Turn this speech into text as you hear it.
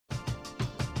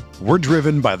We're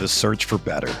driven by the search for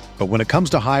better. But when it comes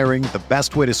to hiring, the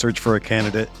best way to search for a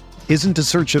candidate isn't to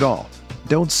search at all.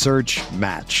 Don't search,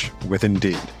 match with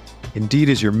Indeed. Indeed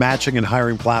is your matching and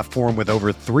hiring platform with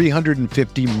over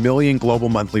 350 million global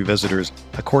monthly visitors,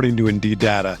 according to Indeed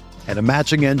data, and a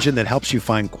matching engine that helps you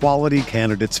find quality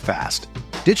candidates fast.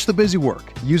 Ditch the busy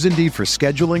work. Use Indeed for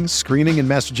scheduling, screening, and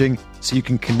messaging so you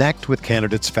can connect with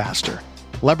candidates faster.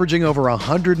 Leveraging over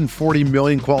 140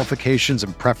 million qualifications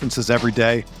and preferences every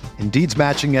day, Indeed's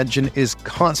matching engine is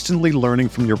constantly learning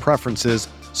from your preferences,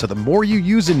 so the more you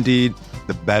use Indeed,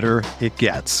 the better it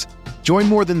gets. Join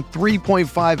more than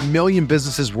 3.5 million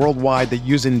businesses worldwide that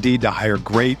use Indeed to hire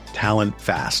great talent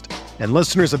fast. And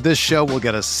listeners of this show will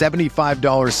get a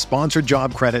 $75 sponsored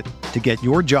job credit to get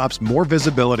your jobs more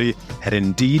visibility at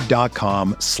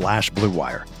Indeed.com/Blue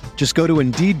Wire. Just go to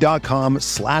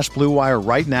Indeed.com/Blue Wire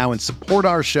right now and support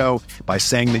our show by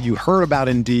saying that you heard about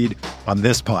Indeed on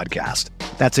this podcast.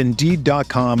 That's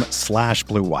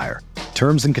Indeed.com/Blue Wire.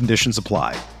 Terms and conditions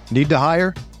apply. Need to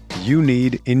hire? You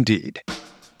need Indeed.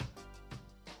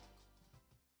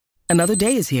 Another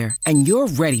day is here, and you're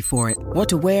ready for it. What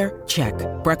to wear? Check.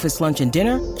 Breakfast, lunch, and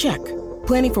dinner? Check.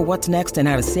 Planning for what's next and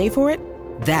how to save for it?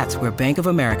 That's where Bank of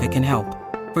America can help.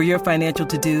 For your financial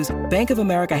to-dos, Bank of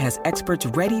America has experts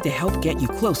ready to help get you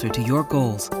closer to your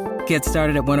goals. Get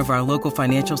started at one of our local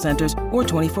financial centers or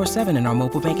 24/7 in our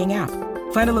mobile banking app.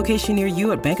 Find a location near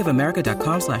you at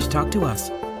bankofamerica.com/talktous.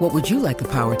 What would you like the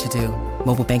power to do?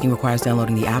 Mobile banking requires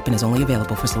downloading the app and is only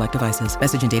available for select devices.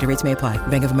 Message and data rates may apply.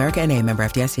 Bank of America N.A., member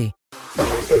FDIC.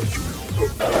 Entering the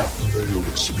Pat Mayo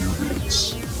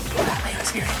Experience. Pat Mayo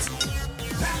Experience.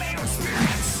 Pat Mayo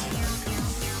Experience.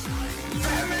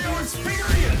 Pat Mayo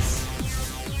Experience.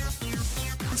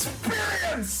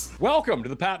 Experience. Welcome to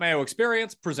the Pat Mayo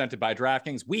Experience, presented by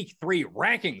DraftKings. Week 3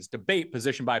 rankings, debate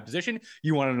position by position.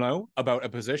 You want to know about a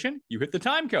position? You hit the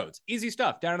time codes. Easy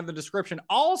stuff down in the description.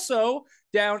 Also,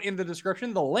 down in the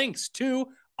description, the links to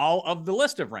all of the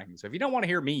list of rankings. If you don't want to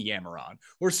hear me yammer on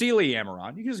or Sealy yammer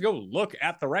on, you can just go look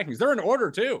at the rankings. They're in order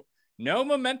too. No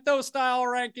memento style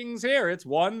rankings here. It's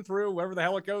 1 through wherever the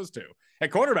hell it goes to.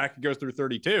 At quarterback, it goes through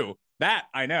 32. That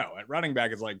I know. At running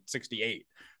back, it's like 68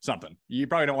 something. You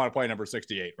probably don't want to play number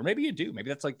 68, or maybe you do. Maybe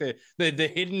that's like the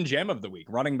hidden gem of the week,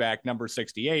 running back number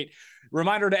 68.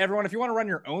 Reminder to everyone, if you want to run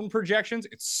your own projections,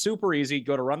 it's super easy.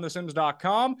 Go to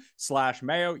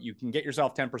runthesims.com/Mayo. You can get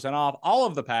yourself 10% off all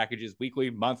of the packages,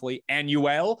 weekly, monthly,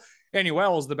 annual.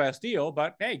 Annual is the best deal,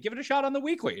 but hey, give it a shot on the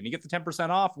weekly and you get the 10%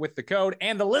 off with the code.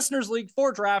 And the Listeners League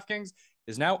for DraftKings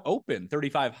is now open.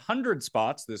 3,500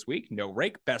 spots this week. No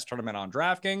rake. Best tournament on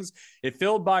DraftKings. It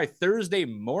filled by Thursday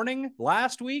morning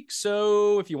last week.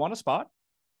 So if you want a spot,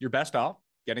 you're best off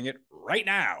getting it right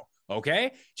now.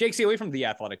 Okay. Jake Sealy from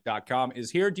theathletic.com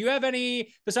is here. Do you have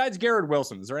any, besides Garrett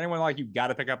Wilson, is there anyone like you got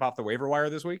to pick up off the waiver wire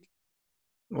this week?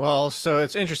 Well, so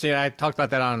it's interesting. I talked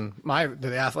about that on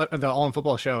the All in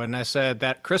Football show, and I said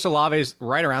that Chris Olave's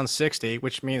right around 60,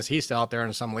 which means he's still out there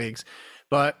in some leagues.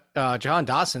 But John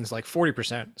Dotson's like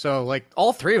 40%. So like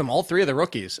all three of the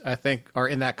rookies, I think, are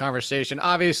in that conversation.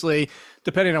 Obviously,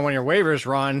 depending on when your waivers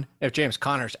run, if James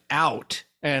Conner's out,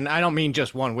 and I don't mean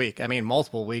just 1 week, I mean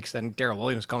multiple weeks, then Darrell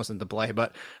Williams comes into play.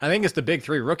 But I think it's the big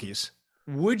 3 rookies.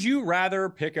 Would you rather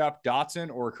pick up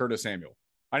Dotson or Curtis Samuel?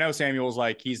 I know Samuel's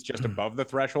like, he's just above the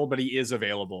threshold, but he is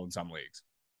available in some leagues.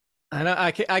 And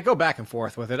I go back and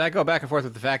forth with it. I go back and forth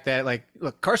with the fact that, like,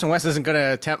 look, Carson Wentz isn't going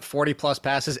to attempt 40-plus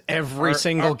passes every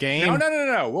single game.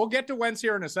 No. We'll get to Wentz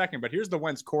here in a second, but here's the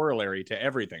Wentz corollary to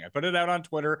everything. I put it out on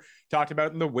Twitter, talked about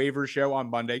it in the waiver show on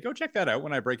Monday. Go check that out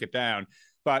when I break it down.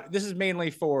 But this is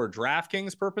mainly for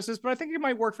DraftKings purposes, but I think it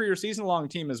might work for your season-long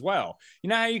team as well. You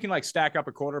know how you can, like, stack up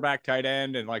a quarterback, tight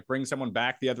end, and, like, bring someone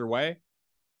back the other way?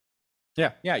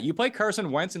 Yeah. You play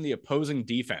Carson Wentz in the opposing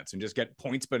defense and just get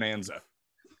points bonanza.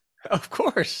 Of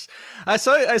course. I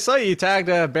saw you tagged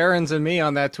Barons and me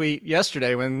on that tweet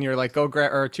yesterday when you're like,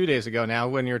 or 2 days ago now,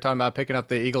 when you were talking about picking up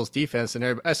the Eagles defense,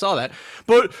 and I saw that.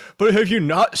 But have you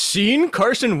not seen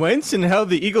Carson Wentz and how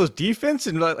the Eagles defense,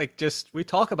 and like, just, we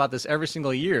talk about this every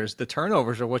single year. The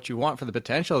turnovers are what you want for the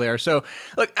potential there. So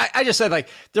look, I just said, like,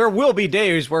 there will be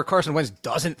days where Carson Wentz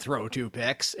doesn't throw 2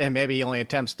 picks and maybe he only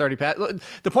attempts 30 passes.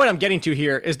 The point I'm getting to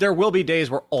here is there will be days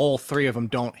where all 3 of them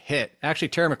don't hit. Actually,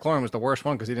 Terry McLaurin was the worst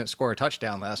one because he didn't score a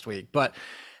touchdown last week, but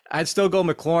I'd still go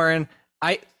McLaurin.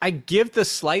 I give the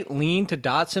slight lean to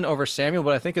Dotson over Samuel,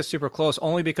 but I think it's super close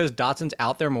only because Dotson's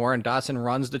out there more, and Dotson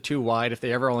runs the 2 wide if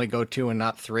they ever only go 2 and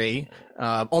not 3.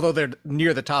 Although they're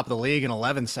near the top of the league in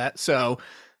 11 set. So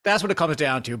That's what it comes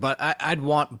down to. But I'd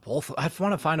want both. I'd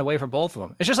want to find a way for both of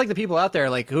them. It's just like the people out there,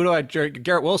 like,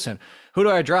 Garrett Wilson, who do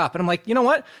I drop? And I'm like, you know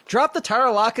what? Drop the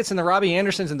Tyler Lockett's and the Robbie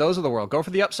Andersons and those of the world. Go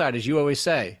for the upside, as you always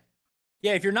say.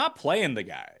 Yeah, if you're not playing the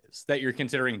guys that you're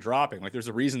considering dropping, like there's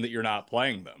a reason that you're not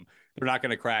playing them. They're not going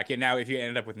to crack it. Now, if you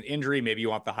end up with an injury, maybe you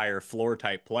want the higher floor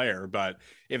type player. But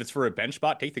if it's for a bench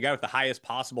spot, take the guy with the highest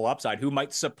possible upside who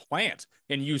might supplant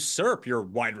and usurp your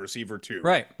wide receiver too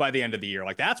by the end of the year.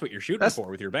 Like that's what you're shooting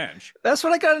for with your bench. That's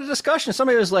what I got in a discussion.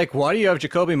 Somebody was like, why do you have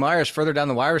Jakobi Meyers further down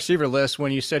the wide receiver list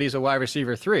when you said he's a wide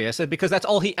receiver 3? I said, because that's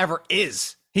all he ever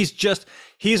is.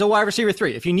 He's a wide receiver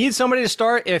 3. If you need somebody to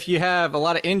start, if you have a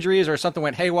lot of injuries or something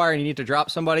went haywire and you need to drop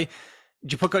somebody,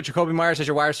 you put Jakobi Meyers as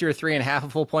your wide receiver 3 and half a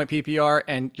full point PPR,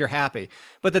 and you're happy.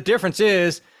 But the difference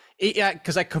is,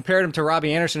 because I compared him to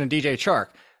Robbie Anderson and DJ Chark,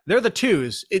 they're the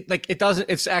 2s.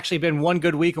 It's actually been one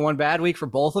good week and one bad week for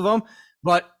both of them.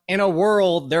 But in a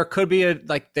world, there could be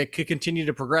they could continue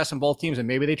to progress on both teams, and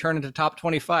maybe they turn into top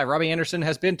 25. Robbie Anderson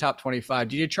has been top 25.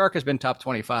 DJ Chark has been top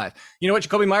 25. You know what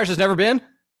Jakobi Meyers has never been?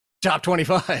 Top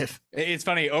 25. It's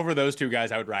funny. Over those 2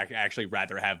 guys, I would actually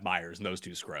rather have Meyers than those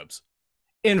 2 scrubs.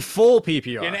 In full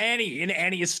PPR. In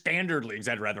any standard leagues,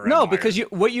 I'd rather have No, Meyers. because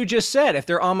what you just said, if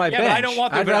they're on my bench. But I don't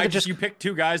want them, but you pick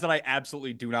 2 guys that I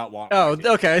absolutely do not want. Oh,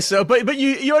 okay. So, but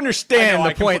you understand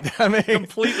the point. I mean,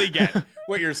 completely get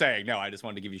what you're saying. No, I just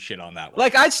wanted to give you shit on that one.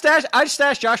 Like I'd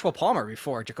stash Joshua Palmer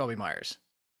before Jakobi Meyers.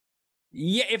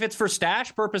 Yeah, if it's for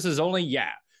stash purposes only, yeah.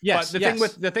 Yes. But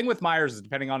the thing with Meyers is,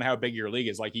 depending on how big your league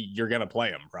is, like you're gonna play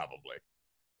him probably.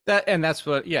 That's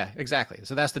what, yeah, exactly.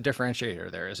 So that's the differentiator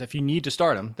there, is if you need to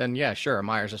start him, then yeah, sure,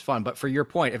 Meyers is fun. But for your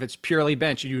point, if it's purely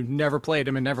bench and you never played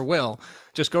him and never will,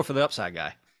 just go for the upside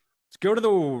guy. Let's go to the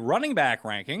running back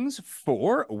rankings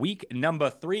for week number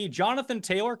 3. Jonathan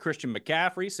Taylor, Christian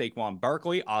McCaffrey, Saquon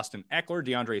Barkley, Austin Eckler,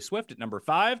 DeAndre Swift at number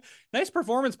 5. Nice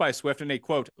performance by Swift in a,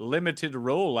 quote, limited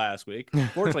role last week.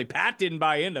 Unfortunately, Pat didn't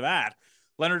buy into that.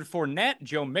 Leonard Fournette,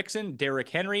 Joe Mixon, Derrick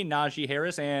Henry, Najee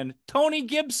Harris, and Tony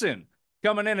Gibson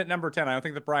coming in at number 10. I don't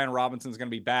think that Brian Robinson's going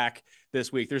to be back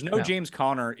this week. There's no James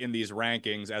Conner in these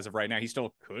rankings as of right now. He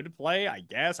still could play, I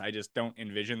guess. I just don't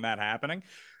envision that happening.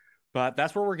 But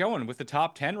that's where we're going with the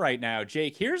top 10 right now.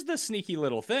 Jake, here's the sneaky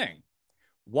little thing.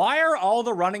 Why are all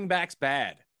the running backs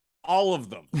bad? All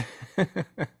of them.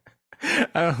 I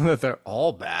don't know if they're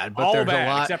all bad, but all there's a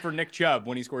lot. Except for Nick Chubb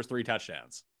when he scores 3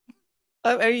 touchdowns.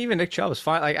 I mean, even Nick Chubb is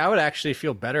fine. Like, I would actually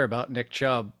feel better about Nick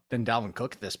Chubb than Dalvin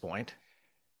Cook at this point.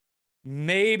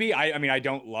 Maybe. I mean, I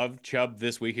don't love Chubb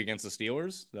this week against the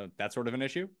Steelers. That's sort of an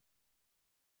issue.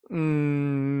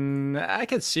 I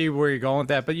could see where you're going with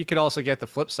that, but you could also get the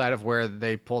flip side of where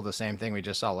they pulled the same thing we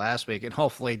just saw last week and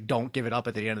hopefully don't give it up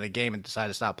at the end of the game and decide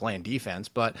to stop playing defense.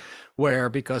 But where,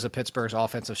 because of Pittsburgh's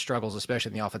offensive struggles,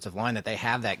 especially in the offensive line, that they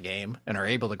have that game and are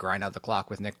able to grind out the clock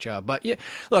with Nick Chubb. But yeah,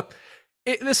 look,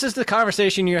 this is the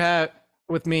conversation you have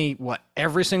with me,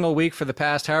 every single week for the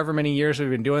past however many years we've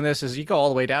been doing this, is you go all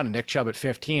the way down to Nick Chubb at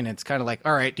 15. It's kind of like,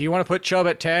 all right, do you want to put Chubb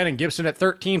at 10 and Gibson at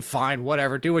 13? Fine,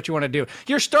 whatever, do what you want to do.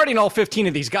 You're starting all 15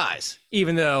 of these guys,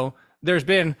 even though there's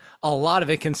been a lot of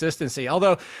inconsistency.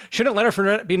 Although, shouldn't Leonard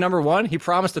Fournette be number 1? He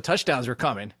promised the touchdowns were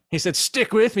coming. He said,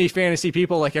 stick with me, fantasy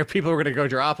people, like people were going to go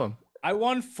drop him. I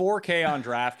won 4K on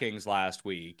DraftKings last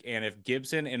week, and if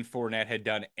Gibson and Fournette had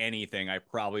done anything, I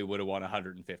probably would have won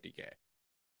 150K.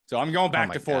 So I'm going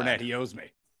back to Fournette. God. He owes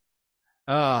me.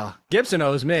 Gibson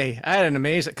owes me. I had an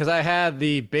amazing, because I had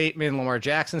the Bateman Lamar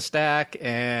Jackson stack,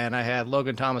 and I had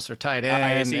Logan Thomas for tight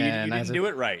end. You didn't do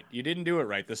it right. You didn't do it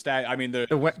right. The stack. I mean the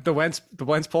Wentz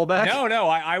pullback. No.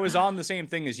 I was on the same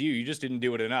thing as you. You just didn't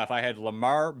do it enough. I had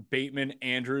Lamar, Bateman,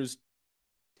 Andrews,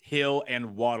 Hill,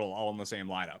 and Waddle all in the same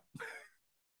lineup.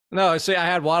 No, see, I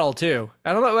had Waddle too.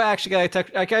 I don't know. Actually, I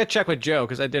got to check with Joe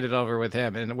because I did it over with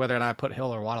him, and whether or not I put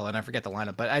Hill or Waddle, and I forget the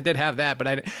lineup. But I did have that, but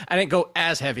I didn't go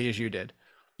as heavy as you did.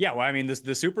 Yeah, well, I mean,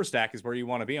 the super stack is where you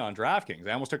want to be on DraftKings.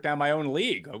 I almost took down my own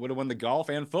league. I would have won the golf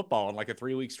and football in like a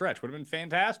 3-week stretch. Would have been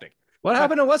fantastic. What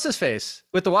happened to what's his face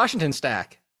with the Washington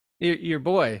stack? Your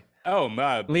boy. Oh,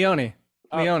 Leone.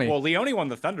 Well, Leone won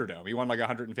the Thunderdome. He won like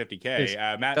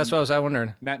 150K. That's what I was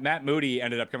wondering. Matt Moody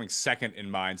ended up coming second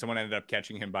in mine. Someone ended up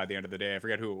catching him by the end of the day. I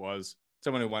forget who it was.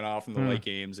 Someone who went off in the late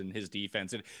games and his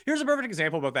defense. And here's a perfect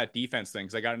example about that defense thing,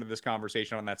 because I got into this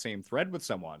conversation on that same thread with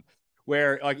someone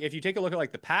where, like, if you take a look at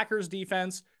like the Packers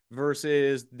defense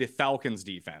versus the Falcons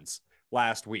defense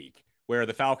last week, where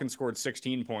the Falcons scored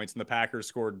 16 points and the Packers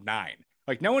scored 9.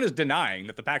 Like, no one is denying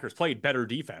that the Packers played better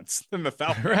defense than the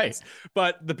Falcons. Right.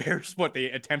 But the Bears, they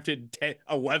attempted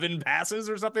 11 passes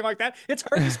or something like that. It's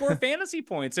hard to score fantasy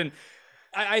points. And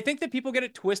I think that people get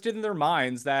it twisted in their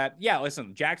minds that, yeah,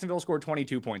 listen, Jacksonville scored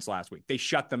 22 points last week. They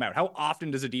shut them out. How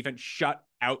often does a defense shut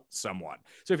out someone?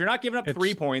 So if you're not giving up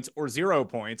 3 points or 0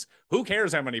 points, who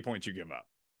cares how many points you give up?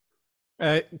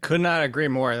 I could not agree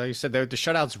more. Like you said, the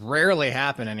shutouts rarely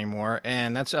happen anymore,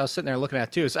 and that's what I was sitting there looking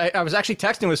at too. So I was actually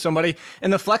texting with somebody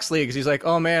in the flex league because he's like,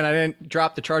 "Oh man, I didn't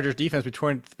drop the Chargers defense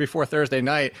before Thursday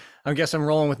night. I guess I'm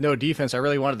rolling with no defense. I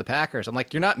really wanted the Packers." I'm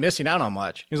like, "You're not missing out on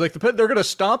much." He's like, "They're going to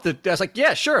stomp the." I was like,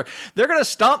 "Yeah, sure, they're going to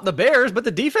stomp the Bears, but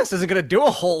the defense isn't going to do a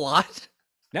whole lot."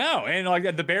 No, and like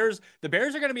the Bears are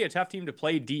going to be a tough team to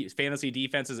play fantasy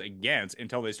defenses against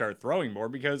until they start throwing more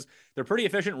because they're pretty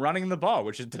efficient running the ball,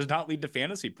 which does not lead to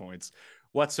fantasy points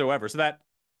whatsoever. So that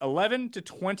 11 to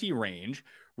 20 range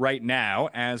right now,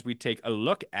 as we take a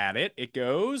look at it, it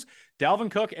goes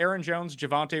Dalvin Cook, Aaron Jones,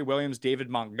 Javonte Williams, David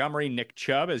Montgomery, Nick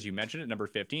Chubb, as you mentioned at number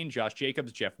 15, Josh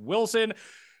Jacobs, Jeff Wilson.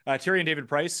 Tyrion David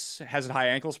Price has a high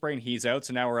ankle sprain. He's out.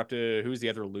 So now we're up to who's the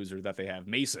other loser that they have?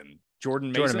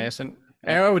 Jordan Mason.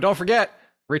 And oh, don't forget,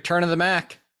 return of the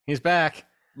Mac. He's back.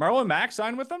 Marlon Mack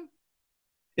signed with them?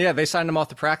 Yeah, they signed him off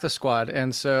the practice squad.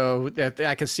 And so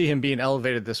I can see him being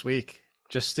elevated this week.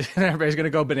 Just everybody's going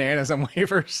to go bananas on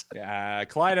waivers.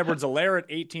 Clyde Edwards-Helaire at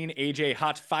 18, AJ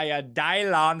Hot Fire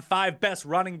Dylon, 5 best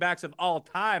running backs of all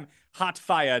time, Hot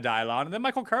Fire Dylon, and then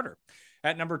Michael Carter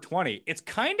at number 20. It's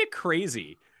kind of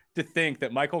crazy to think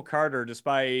that Michael Carter,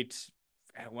 despite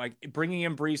like bringing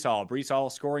in Breece Hall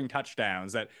scoring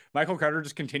touchdowns, that Michael Carter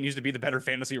just continues to be the better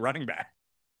fantasy running back.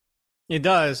 It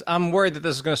does. I'm worried that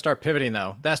this is going to start pivoting,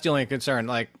 though. That's the only concern.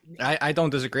 Like, I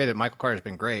don't disagree that Michael Carter's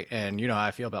been great, and you know how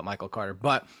I feel about Michael Carter.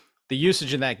 But the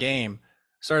usage in that game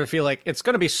started to feel like it's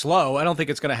going to be slow. I don't think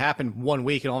it's going to happen 1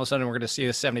 week, and all of a sudden we're going to see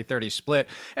a 70-30 split.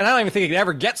 And I don't even think it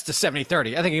ever gets to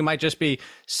 70-30. I think it might just be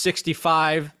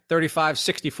 65-35,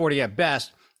 60-40 at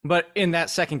best. But in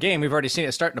that second game, we've already seen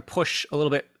it starting to push a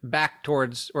little bit back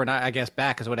towards, or not, I guess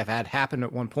back is what I've had happen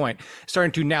at one point,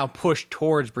 starting to now push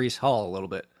towards Breece Hall a little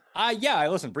bit. Yeah,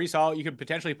 listen, Breece Hall, you could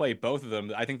potentially play both of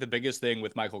them. I think the biggest thing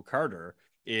with Michael Carter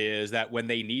is that when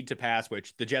they need to pass,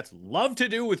 which the Jets love to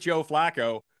do with Joe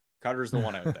Flacco, Carter's the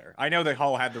one out there. I know that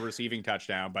Hall had the receiving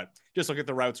touchdown, but just look at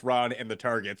the routes run and the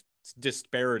targets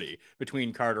disparity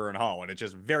between Carter and Hall, and it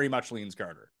just very much leans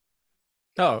Carter.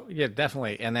 Oh, yeah,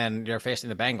 definitely. And then you're facing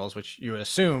the Bengals, which you would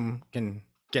assume can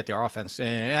get their offense.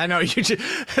 And I know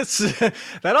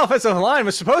that offensive line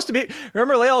was supposed to be.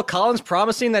 Remember La'el Collins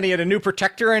promising that he had a new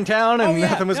protector in town and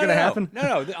nothing was going to happen?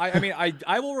 No. I mean,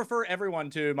 I will refer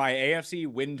everyone to my AFC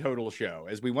win total show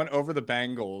as we went over the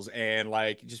Bengals and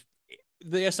like just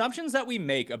the assumptions that we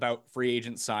make about free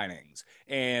agent signings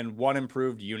and one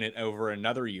improved unit over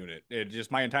another unit. Just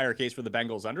my entire case for the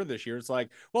Bengals under this year. It's like,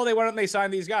 well, why don't they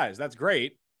sign these guys? That's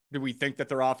great. Do we think that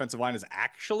their offensive line is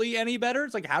actually any better?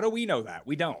 It's like, how do we know that?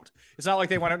 We don't. It's not like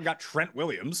they went out and got Trent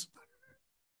Williams.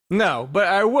 No, but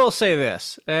I will say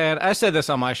this, and I said this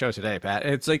on my show today, Pat.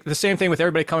 It's like the same thing with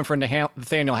everybody coming for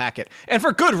Nathaniel Hackett, and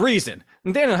for good reason.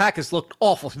 Nathaniel Hackett's looked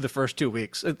awful through the first 2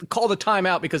 weeks. Called a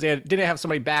timeout because they didn't have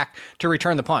somebody back to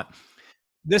return the punt.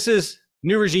 This is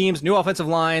new regimes, new offensive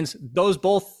lines.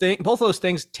 Both those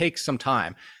things take some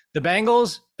time. The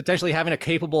Bengals potentially having a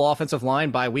capable offensive line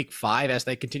by week 5 as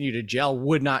they continue to gel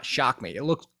would not shock me. It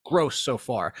looks gross so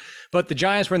far. But the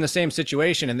Giants were in the same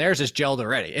situation, and theirs is gelled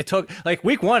already. It took, like,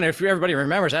 week 1, if everybody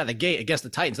remembers, out of the gate against the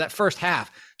Titans, that first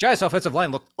half, Giants' offensive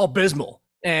line looked abysmal,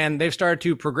 and they've started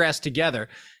to progress together.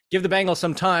 Give the Bengals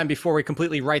some time before we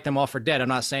completely write them off for dead. I'm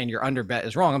not saying your under bet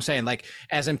is wrong. I'm saying, like,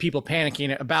 as in people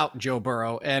panicking about Joe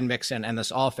Burrow and Mixon and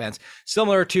this offense.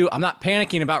 Similar to, I'm not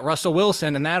panicking about Russell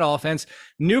Wilson and that offense.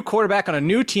 New quarterback on a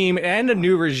new team and a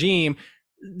new regime.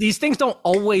 These things don't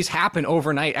always happen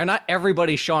overnight. And not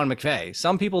everybody's Sean McVay.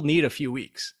 Some people need a few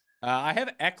weeks. I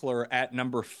have Eckler at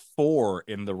number 4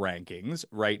 in the rankings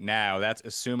right now. That's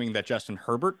assuming that Justin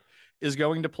Herbert is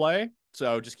going to play.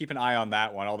 So just keep an eye on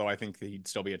that one, although I think he'd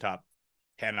still be a top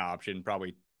 10 option,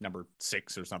 probably number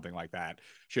 6 or something like that,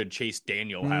 should Chase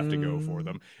Daniel have to go for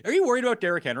them. Are you worried about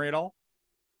Derrick Henry at all?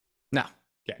 No,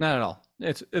 not at all.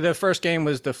 It's the first game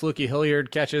was the fluky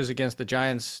Hilliard catches against the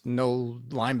Giants, no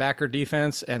linebacker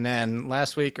defense. And then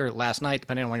last week or last night,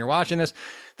 depending on when you're watching this,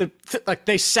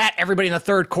 they sat everybody in the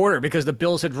third quarter because the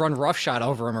Bills had run roughshod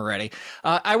over him already.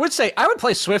 I would say I would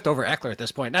play Swift over Eckler at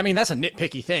this point. I mean, that's a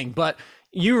nitpicky thing, but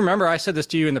you remember I said this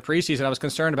to you in the preseason. I was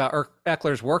concerned about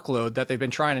Eckler's workload that they've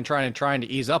been trying to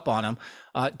ease up on him.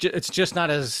 It's just not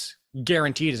as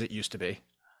guaranteed as it used to be.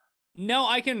 No,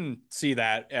 I can see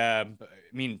that. I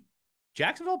mean,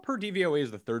 Jacksonville per DVOA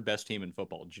is the 3rd best team in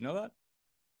football. Did you know that?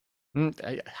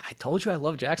 I told you I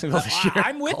love Jacksonville this year.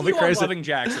 I'm with Call me you on crazy. loving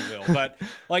Jacksonville, but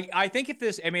like I think if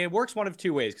this, I mean, it works one of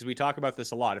two ways because we talk about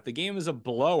this a lot. If the game is a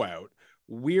blowout,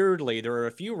 weirdly, there are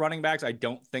a few running backs I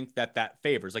don't think that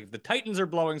favors. Like if the Titans are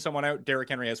blowing someone out, Derrick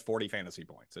Henry has 40 fantasy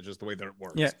points. It's just the way that it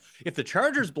works. Yeah. If the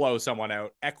Chargers blow someone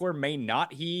out, Eckler may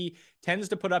not. He tends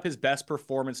to put up his best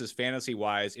performances fantasy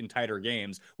wise in tighter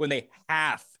games when they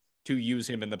have to use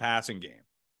him in the passing game.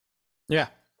 Yeah,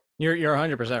 you're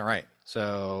 100% right.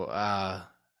 So,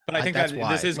 but I think that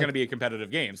why. this is going to be a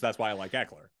competitive game, so that's why I like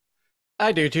Eckler.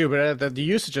 I do too, but the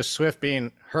usage of Swift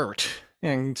being hurt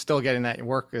and still getting that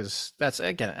work that's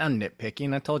again, I'm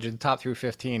nitpicking. I told you the top through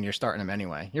 15, you're starting them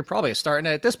anyway. You're probably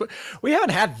starting at this, but we haven't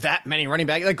had that many running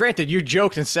backs. Like, granted, you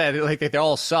joked and said like they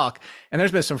all suck, and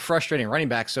there's been some frustrating running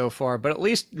backs so far, but at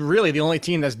least really the only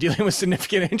team that's dealing with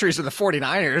significant injuries are the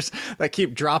 49ers that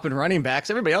keep dropping running backs.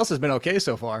 Everybody else has been okay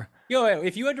so far. Yo,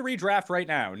 if you had to redraft right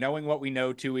now, knowing what we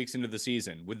know 2 weeks into the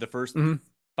season, would the first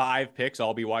 5 picks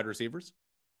all be wide receivers?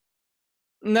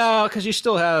 No, because you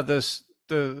still have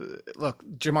look,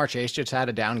 Jamar Chase just had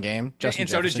a down game. Justin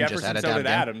Jefferson, so did Jefferson, so did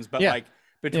Adams. But like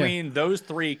between those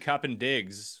three, Kupp and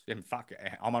Diggs, and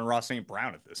Amon-Ra St.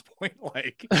 Brown at this point,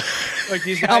 like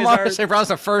these guys Amon-Ra St.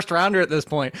 Brown's a first rounder at this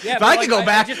point. Yeah, if I could go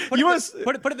back, put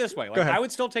it this way: like I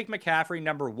would still take McCaffrey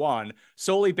number 1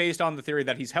 solely based on the theory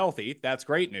that he's healthy. That's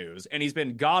great news, and he's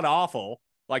been god awful,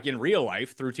 like in real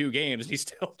life through 2 games. He's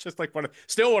still just like one of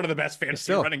the best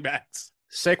fantasy running backs.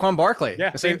 Saquon Barkley.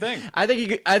 Yeah, same thing. I think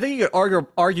you could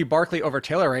argue Barkley over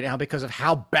Taylor right now because of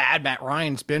how bad Matt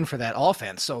Ryan's been for that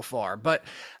offense so far. But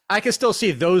I can still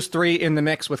see those 3 in the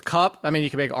mix with Kupp. I mean, you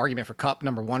can make an argument for Kupp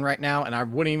number 1 right now, and I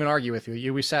wouldn't even argue with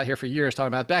you. We sat here for years talking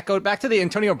about that. Go back to the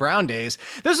Antonio Brown days.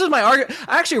 This is my argument.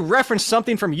 I actually referenced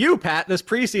something from you, Pat, this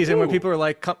preseason when people were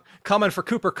like coming for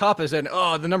Cooper Kupp as the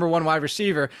number 1 wide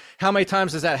receiver. How many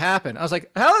times does that happen? I was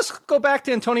like, let's go back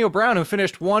to Antonio Brown, who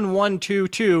finished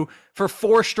 1-1-2-2 for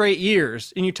 4 straight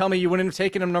years, and you tell me you wouldn't have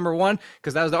taken him number 1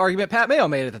 because that was the argument Pat Mayo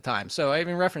made at the time. So I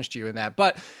even referenced you in that.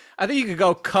 But I think you could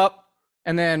go Kupp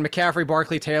and then McCaffrey,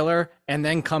 Barkley, Taylor, and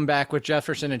then come back with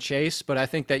Jefferson and Chase. But I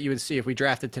think that you would see if we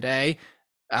drafted today,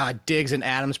 Diggs and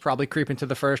Adams probably creep into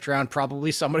the first round.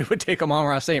 Probably somebody would take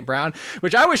Amon-Ra St. Brown,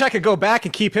 which I wish I could go back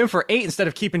and keep him for 8 instead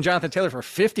of keeping Jonathan Taylor for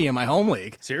 50 in my home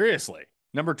league. Seriously.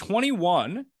 Number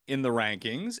 21 in the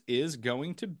rankings is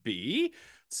going to be,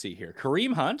 let's see here,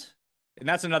 Kareem Hunt. And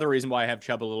that's another reason why I have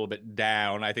Chubb a little bit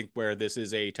down. I think where this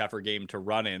is a tougher game to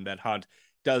run in, that Hunt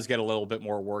does get a little bit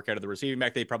more work out of the receiving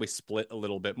back. They probably split a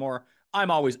little bit more.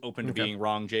 I'm always open to being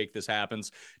wrong, Jake. This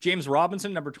happens. James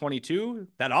Robinson, number 22.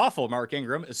 That awful Mark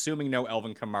Ingram, assuming no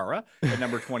Elvin Kamara at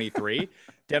number 23.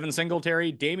 Devin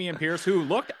Singletary, Dameon Pierce, who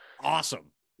looked awesome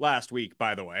last week,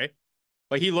 by the way.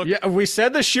 But he looked... Yeah, we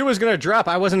said the shoe was going to drop.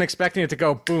 I wasn't expecting it to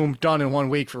go, boom, done in 1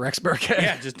 week for Rex Burkhead.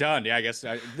 Yeah, just done. Yeah, I guess.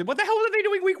 What the hell are they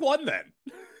doing week 1 then?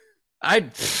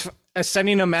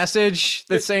 Sending a message.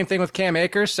 The same thing with Cam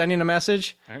Akers, sending a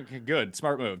message. Okay, good.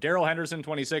 Smart move. Darrell Henderson,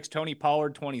 26. Tony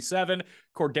Pollard, 27.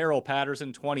 Cordero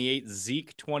Patterson, 28.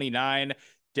 Zeke, 29.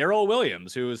 Darrell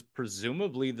Williams, who is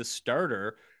presumably the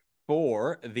starter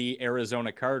for the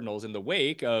Arizona Cardinals in the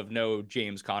wake of no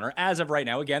James Conner. As of right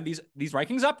now, again, these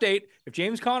rankings update. If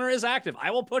James Conner is active,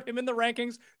 I will put him in the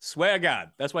rankings. Swear to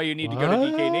God. That's why you need to go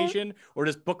to DK Nation or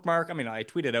just bookmark. I mean, I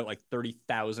tweeted out like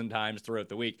 30,000 times throughout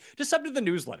the week. Just sub to the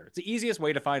newsletter. It's the easiest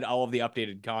way to find all of the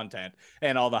updated content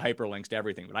and all the hyperlinks to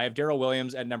everything. But I have Darrell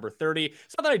Williams at number 30.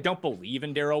 It's not that I don't believe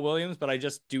in Darrell Williams, but I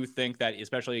just do think that,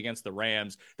 especially against the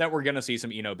Rams, that we're going to see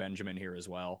some Eno Benjamin here as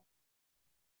well.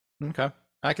 Okay.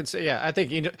 I could say, I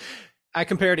think I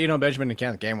compared Eno Benjamin and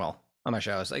Kenneth Gainwell on my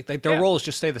shows. Like their roles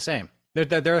just stay the same.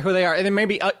 They're who they are. And then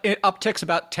maybe it upticks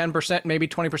about 10%, maybe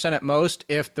 20% at most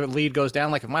if the lead goes down.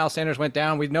 Like if Miles Sanders went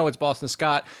down, we know it's Boston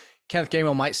Scott. Kenneth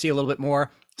Gainwell might see a little bit more.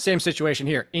 Same situation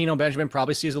here. Eno Benjamin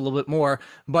probably sees a little bit more,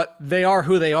 but they are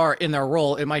who they are in their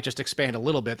role. It might just expand a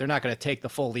little bit. They're not going to take the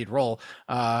full lead role.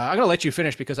 I'm going to let you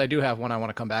finish because I do have one I want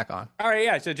to come back on. All right,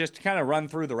 yeah. So just to kind of run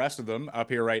through the rest of them up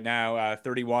here right now,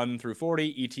 31 through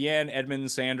 40, Etienne,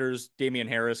 Edmonds, Sanders, Damian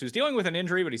Harris, who's dealing with an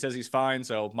injury, but he says he's fine,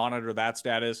 so monitor that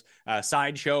status.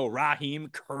 Sideshow, Raheem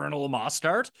Colonel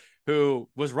Mostert, who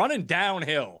was running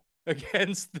downhill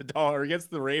against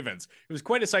the Ravens. It was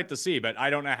quite a sight to see, but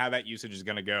I don't know how that usage is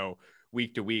going to go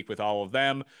week to week with all of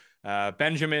them.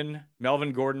 Benjamin,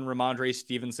 Melvin Gordon, Ramondre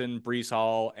Stevenson, Breece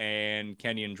Hall, and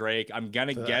Kenyon Drake. I'm going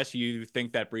to guess you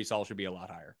think that Breece Hall should be a lot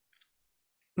higher.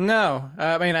 No,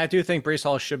 I mean, I do think Breece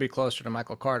Hall should be closer to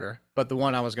Michael Carter, but the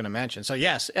one I was going to mention. So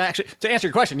yes, actually, to answer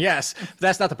your question, yes,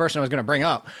 that's not the person I was going to bring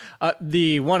up.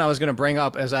 The one I was going to bring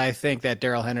up is I think that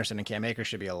Darrell Henderson and Cam Akers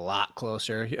should be a lot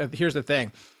closer. Here's the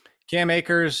thing. Cam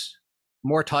Akers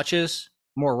more touches,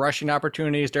 more rushing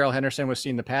opportunities. Darrell Henderson was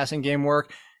seeing the passing game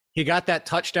work. He got that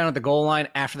touchdown at the goal line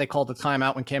after they called the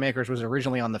timeout when Cam Akers was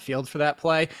originally on the field for that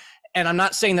play. And I'm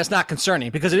not saying that's not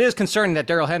concerning, because it is concerning that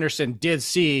Darrell Henderson did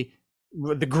see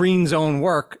the green zone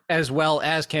work as well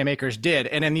as Cam Akers did.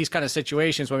 And in these kind of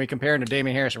situations, when we compare him to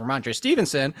Damian Harris and Ramondre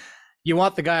Stevenson, you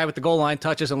want the guy with the goal line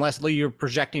touches unless you're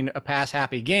projecting a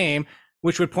pass-happy game,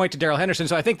 which would point to Darrell Henderson.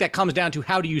 So I think that comes down to,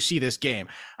 how do you see this game?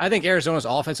 I think Arizona's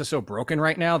offense is so broken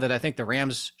right now that I think the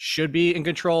Rams should be in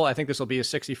control. I think this will be a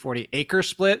 60-40 Akers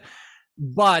split,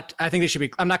 but I think they should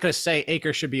be, I'm not going to say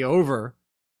Akers should be over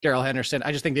Darrell Henderson.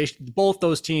 I just think both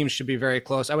those teams should be very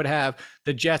close. I would have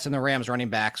the Jets and the Rams running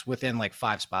backs within like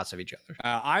 5 spots of each other.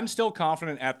 I'm still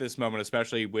confident at this moment,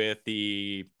 especially with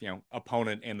the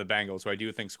opponent in the Bengals, who I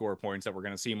do think score points, that we're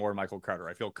going to see more Michael Carter.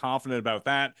 I feel confident about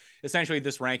that. Essentially,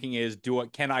 this ranking is,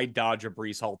 can I dodge a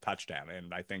Breece Hall touchdown?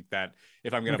 And I think that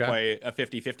if I'm going to play a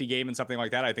 50-50 game and something like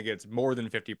that, I think it's more than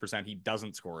 50% he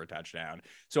doesn't score a touchdown.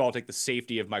 So I'll take the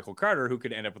safety of Michael Carter, who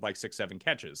could end up with like 6-7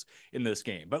 catches in this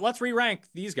game. But let's re-rank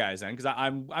these guys then, because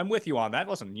I'm with you on that.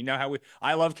 Listen, you know how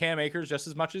I love Cam Akers just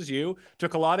as much as you.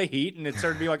 Took a lot of heat, and it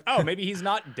started to be like, oh, maybe he's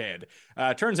not dead.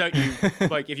 Turns out you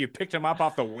like, if you picked him up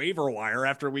off the waiver wire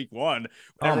after week 1,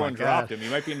 when everyone dropped him, you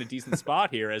might be in a decent spot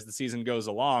here as the season goes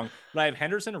along. But I have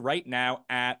Henderson right now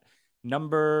at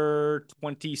number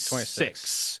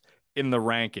 26 in the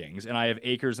rankings, and I have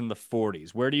Akers in the 40s.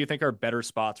 Where do you think are better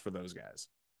spots for those guys?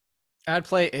 I'd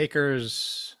play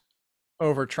Akers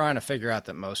over trying to figure out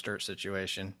the Mostert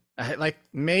situation. Like,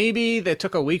 maybe they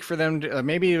took a week for them to,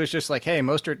 maybe it was just like, hey,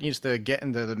 Mostert needs to get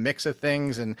into the mix of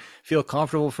things and feel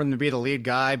comfortable for him to be the lead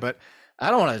guy. But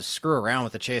I don't want to screw around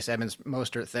with the Chase Edmonds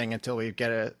Mostert thing until we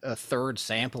get a third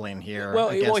sampling here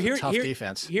against a tough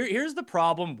defense. Here's the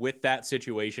problem with that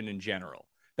situation in general.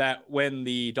 That when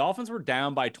the Dolphins were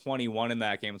down by 21 in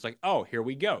that game, it's like, oh, here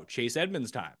we go, Chase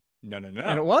Edmonds time. No. And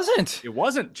it wasn't. It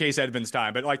wasn't Chase Edmonds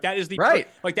time, but like that is the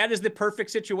that is the perfect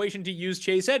situation to use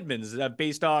Chase Edmonds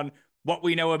based on what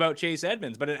we know about Chase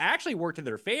Edmonds. But it actually worked in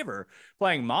their favor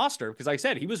playing Mostert, because like I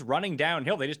said, he was running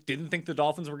downhill. They just didn't think the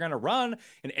Dolphins were going to run,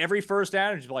 and every first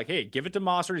down is like, hey, give it to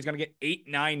Mostert. He's going to get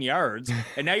 8-9 yards,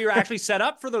 and now you're actually set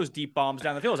up for those deep bombs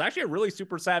down the field. It's actually a really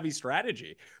super savvy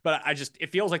strategy. But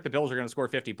it feels like the Bills are going to score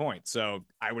 50 points, so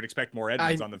I would expect more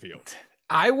Edmonds on the field.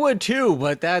 I would too,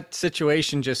 but that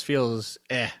situation just feels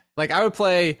like I would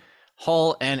play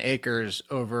Hall and Akers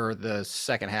over the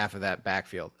second half of that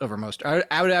backfield over Mostert.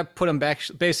 I would have put them back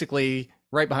basically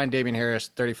right behind Damian Harris,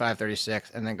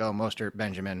 35-36, and then go Mostert,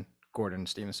 Benjamin, Gordon,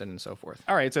 Stevenson, and so forth.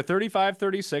 All right, so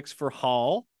 35-36 for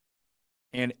Hall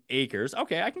and Akers.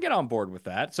 Okay, I can get on board with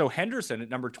that. So Henderson at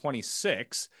number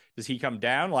 26, does he come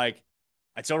down? Like,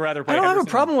 I'd still rather play. I don't Henderson. have a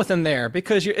problem with him there,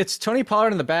 because it's Tony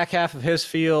Pollard in the back half of his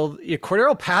field.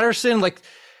 Cordero Patterson, like,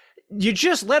 you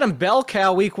just let him bell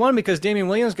cow week 1 because Damian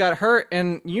Williams got hurt.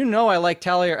 And I like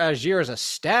Tyler Algier as a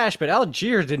stash, but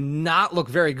Algier did not look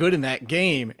very good in that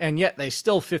game. And yet they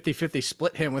still 50-50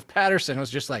 split him with Patterson. It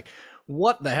was just like,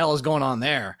 what the hell is going on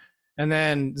there? And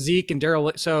then Zeke and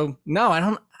Darrell. So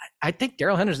no, I think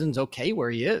Darrell Henderson's okay where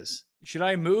he is. Should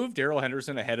I move Darrell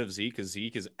Henderson ahead of Zeke, because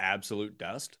Zeke is absolute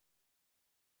dust?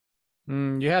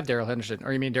 You have Darrell Henderson,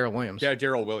 or you mean Darrell Williams? Yeah,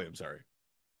 Darrell Williams, sorry.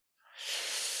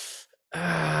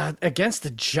 Against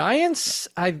the Giants,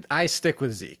 I stick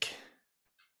with Zeke.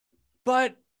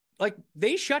 But, like,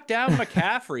 they shut down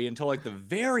McCaffrey until, like, the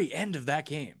very end of that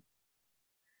game.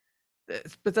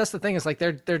 But that's the thing, is like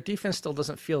their defense still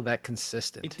doesn't feel that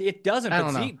consistent. It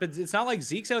doesn't, but it's not like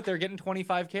Zeke's out there getting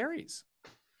 25 carries.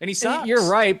 And he sucks. You're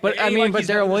right, but but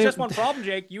Darrell Williams... There's just one problem,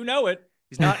 Jake. You know it.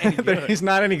 He's not any good. He's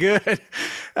not any good.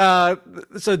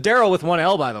 So Darrell with 1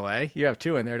 L, by the way. You have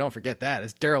 2 in there. Don't forget that.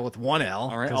 It's Darrell with 1 L.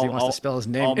 All right. Because he wants to spell his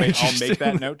name. I'll make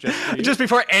that note just for you. Just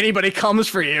before anybody comes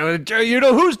for you. You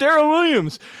know who's Darrell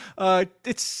Williams?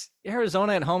 It's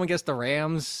Arizona at home against the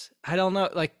Rams. I don't know.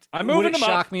 Like, I'm moving him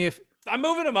up. Me if I'm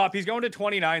moving him up. He's going to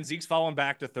 29. Zeke's falling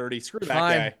back to 30. Screw that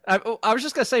guy. I was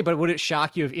just going to say, but would it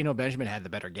shock you if Eno Benjamin had the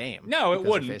better game? No, it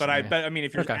wouldn't. But I mean,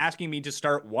 if you're asking me to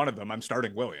start one of them, I'm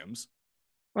starting Williams.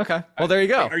 Okay. Well, there you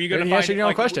go. Are you going to answer your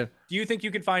own question? Do you think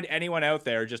you could find anyone out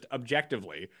there just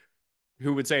objectively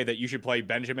who would say that you should play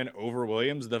Benjamin over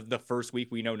Williams the first week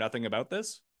we know nothing about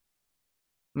this?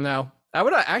 No. I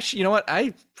would actually, you know what?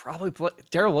 I probably put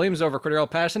Darrell Williams over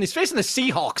Cordero Patterson. He's facing the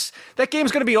Seahawks. That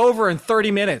game's going to be over in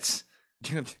 30 minutes.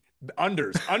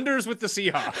 Unders with the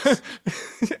Seahawks.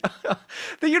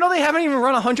 They haven't even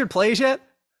run 100 plays yet.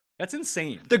 That's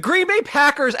insane. The Green Bay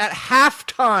Packers at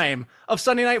halftime of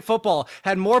Sunday Night Football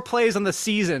had more plays on the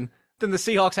season than the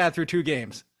Seahawks had through 2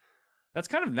 games. That's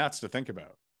kind of nuts to think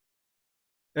about.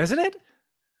 Isn't it?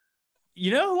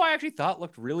 You know who I actually thought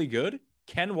looked really good?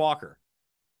 Ken Walker.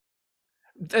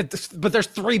 But there's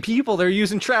 3 people. They're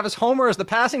using Travis Homer as the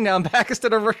passing down back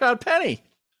instead of Rashad Penny.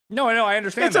 No, I know. I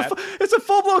understand that. It's a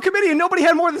full-blown committee, and nobody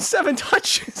had more than 7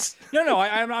 touches. No,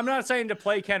 I'm not saying to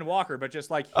play Ken Walker, but just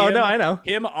like him, I know.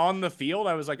 Him on the field,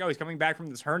 I was like, oh, he's coming back from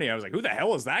this hernia. I was like, who the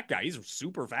hell is that guy? He's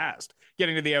super fast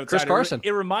getting to the outside. Chris Carson.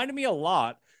 It reminded me a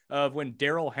lot of when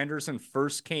Darrell Henderson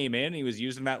first came in. He was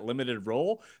using that limited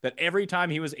role, that every time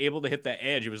he was able to hit the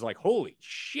edge, it was like, holy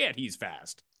shit, he's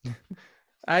fast. Who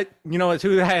I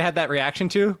had that reaction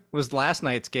to was last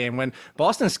night's game when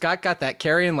Boston Scott got that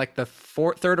carry in like the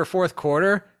third or fourth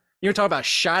quarter. You were talking about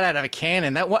shot out of a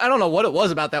cannon. I don't know what it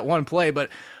was about that one play, but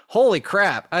holy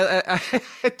crap. I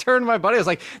turned to my buddy. I was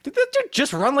like, did that dude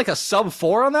just run like a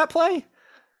sub-4 on that play?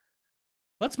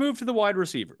 Let's move to the wide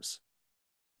receivers.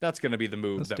 That's going to be the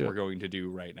move that we're it. going to do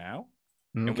right now.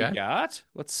 Okay. And we got,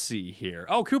 let's see here.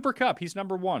 Oh, Cooper Kupp. He's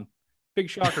number 1. Big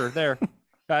shocker there.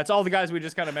 It's all the guys we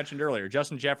just kind of mentioned earlier.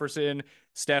 Justin Jefferson,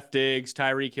 Steph Diggs,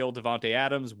 Tyreek Hill, Devontae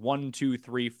Adams, 1, 2,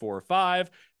 3, 4,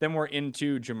 5. Then we're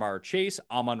into Jamar Chase,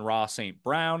 Amon-Ra St.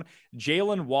 Brown,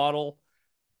 Jalen Waddle,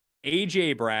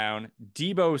 A.J. Brown,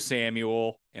 Deebo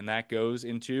Samuel, and that goes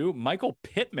into Michael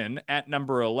Pittman at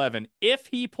number 11 if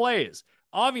he plays.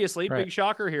 Obviously, right. Big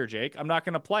shocker here, Jake. I'm not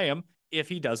going to play him if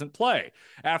he doesn't play.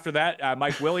 After that,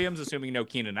 Mike Williams, assuming no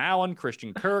Keenan Allen,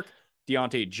 Christian Kirk,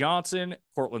 Deontay Johnson,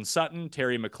 Cortland Sutton,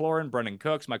 Terry McLaurin, Brendan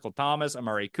Cooks, Michael Thomas,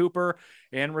 Amari Cooper,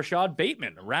 and Rashad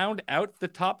Bateman round out the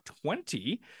top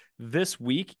 20 this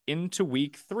week into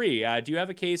week 3. Do you have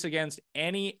a case against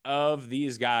any of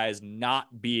these guys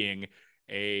not being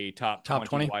a top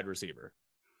 20 wide receiver?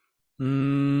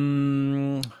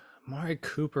 Amari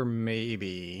Cooper,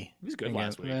 maybe. He was good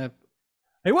last week.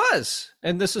 He was.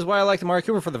 And this is why I liked Amari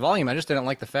Cooper for the volume. I just didn't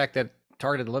like the fact that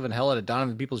targeted the living hell out of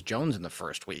Donovan Peoples-Jones in the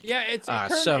first week. Yeah, it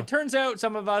turns out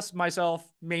some of us, myself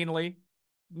mainly,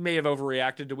 may have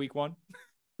overreacted to week 1.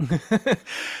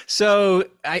 So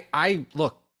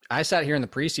I sat here in the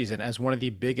preseason as one of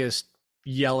the biggest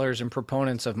yellers and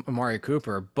proponents of Amari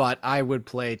Cooper, but I would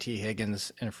play T.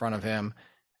 Higgins in front of him.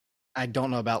 I don't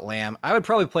know about Lamb. I would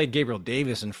probably play Gabriel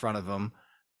Davis in front of him,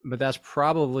 but that's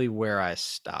probably where I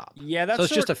stop. Yeah, so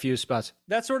it's just a few spots.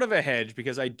 That's sort of a hedge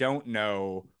because I don't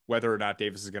know whether or not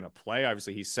Davis is going to play.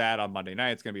 Obviously, he sat on Monday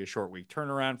night. It's going to be a short week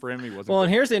turnaround for him. He wasn't. Well,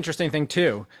 and here's the interesting thing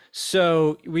too.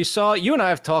 So we saw, you and I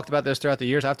have talked about this throughout the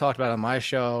years. I've talked about it on my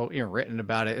show, written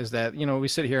about it. Is that we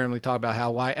sit here and we talk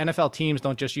about why NFL teams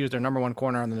don't just use their number 1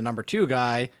 corner on the number 2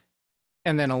 guy,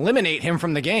 and then eliminate him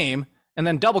from the game, and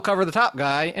then double cover the top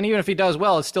guy. And even if he does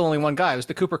well, it's still only one guy. It was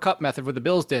the Cooper Kupp method what the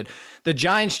Bills did. The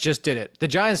Giants just did it. The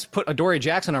Giants put Adoree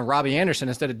Jackson on Robbie Anderson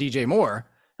instead of DJ Moore.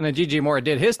 And then DJ Moore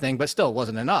did his thing, but still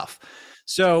wasn't enough.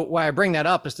 So why I bring that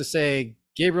up is to say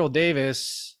Gabriel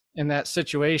Davis in that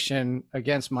situation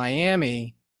against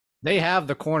Miami, they have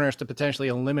the corners to potentially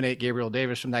eliminate Gabriel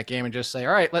Davis from that game and just say,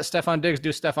 all right, let Stephon Diggs do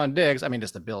Stephon Diggs. I mean,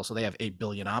 it's the Bills, so they have 8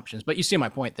 billion options, but you see my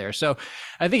point there. So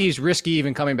I think he's risky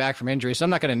even coming back from injury, so I'm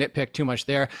not going to nitpick too much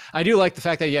there. I do like the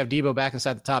fact that you have Deebo back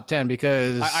inside the top 10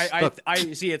 because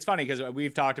I see. It's funny because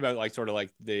we've talked about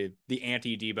the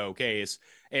anti-Deebo case,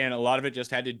 and a lot of it just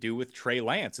had to do with Trey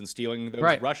Lance and stealing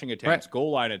those rushing attempts,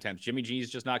 goal line attempts. Jimmy G's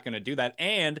just not going to do that,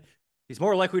 and he's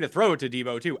more likely to throw it to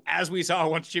Deebo too, as we saw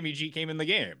once Jimmy G came in the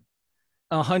game.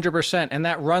 100%. And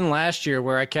that run last year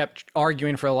where I kept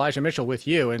arguing for Elijah Mitchell with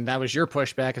you, and that was your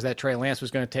pushback, is that Trey Lance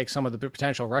was going to take some of the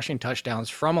potential rushing touchdowns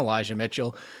from Elijah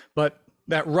Mitchell. But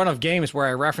that run of games where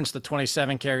I referenced the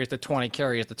 27 carries, the 20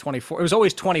 carries, the 24, it was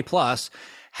always 20 plus,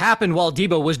 happened while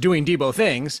Deebo was doing Deebo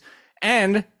things.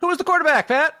 And who was the quarterback,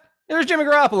 Pat? It was Jimmy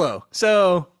Garoppolo.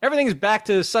 So everything's back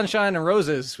to sunshine and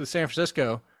roses with San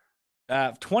Francisco.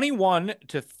 21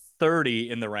 to 30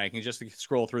 in the rankings, just to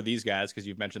scroll through these guys because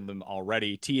you've mentioned them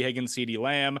already. T. Higgins, CeeDee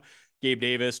Lamb, Gabe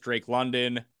Davis, Drake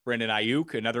London, Brandon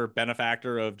Ayuk, another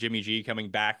benefactor of Jimmy G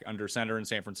coming back under center in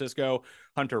San Francisco.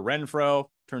 Hunter Renfrow.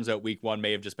 Turns out week 1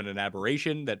 may have just been an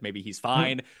aberration, that maybe he's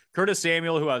fine. Curtis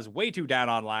Samuel, who I was way too down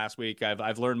on last week.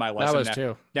 I've learned my lesson. That was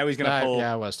too. Now he's going to pull.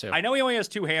 Yeah, I was too. I know he only has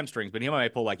 2 hamstrings, but he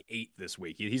might pull like 8 this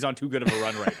week. He's on too good of a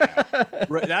run right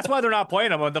now. That's why they're not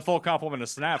playing him with the full complement of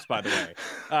snaps, by the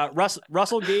way.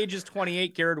 Russell Gage is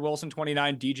 28, Garrett Wilson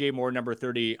 29, DJ Moore number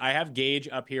 30. I have Gage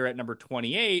up here at number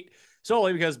 28.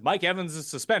 Solely because Mike Evans is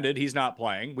suspended. He's not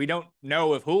playing. We don't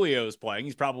know if Julio is playing.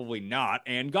 He's probably not.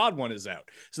 And Godwin is out.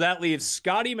 So that leaves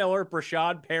Scotty Miller,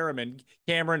 Brashad Perriman,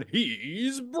 Cameron,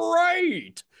 he's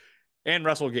bright, and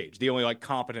Russell Gage, the only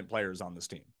competent players on this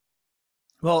team.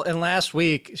 Well, and last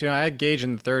week, I had Gage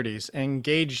in the 30s, and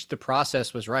Gage, the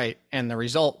process was right, and the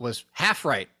result was half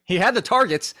right. He had the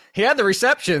targets, he had the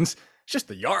receptions, It's just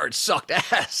the yards sucked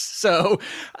ass. So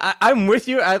I'm with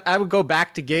you. I would go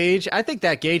back to Gage. I think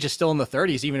that Gage is still in the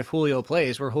 30s, even if Julio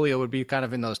plays, where Julio would be kind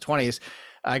of in those 20s.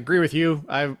 I agree with you.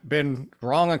 I've been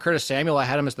wrong on Curtis Samuel. I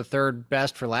had him as the third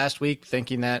best for last week,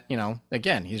 thinking that,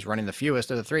 again, he's running the fewest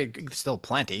of the three. Still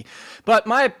plenty. But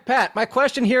my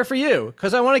question here for you,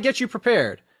 because I want to get you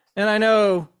prepared. And I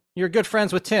know you're good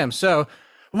friends with Tim. So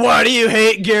why do you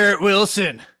hate Garrett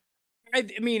Wilson? I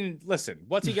mean, listen,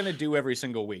 what's he going to do every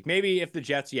single week? Maybe if the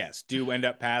Jets, do end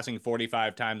up passing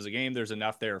 45 times a game, there's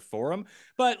enough there for him.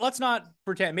 But let's not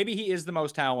pretend. Maybe he is the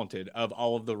most talented of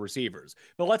all of the receivers.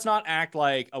 But let's not act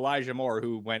like Elijah Moore,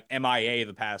 who went MIA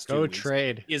the past 2 weeks,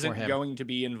 isn't going to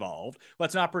be involved.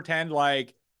 Let's not pretend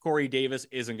like Corey Davis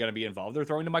isn't going to be involved. They're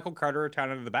throwing to Michael Carter a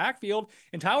ton into the backfield,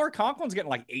 and Tyler Conklin's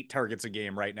getting like 8 targets a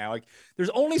game right now. Like,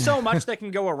 there's only so much that can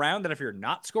go around that if you're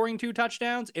not scoring 2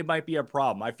 touchdowns, it might be a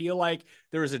problem. I feel like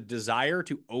there is a desire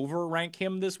to overrank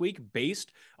him this week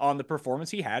based on the performance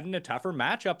he had in a tougher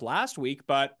matchup last week,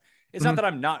 but it's not that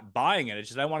I'm not buying it. It's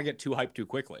just I don't want to get too hyped too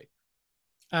quickly.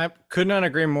 I could not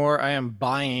agree more. I am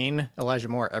buying Elijah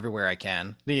Moore everywhere I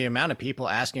can. The amount of people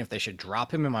asking if they should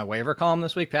drop him in my waiver column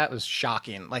this week, Pat, was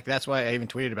shocking. Like, that's why I even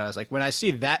tweeted about it. I was like, when I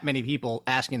see that many people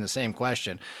asking the same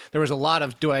question, there was a lot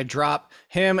of, do I drop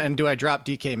him and do I drop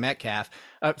DK Metcalf?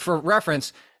 For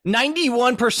reference,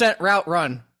 91% route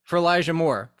run for Elijah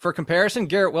Moore. For comparison,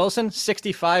 Garrett Wilson,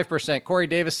 65%. Corey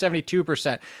Davis,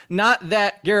 72%. Not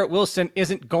that Garrett Wilson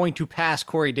isn't going to pass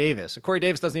Corey Davis. Corey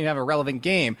Davis doesn't even have a relevant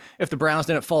game if the Browns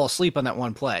didn't fall asleep on that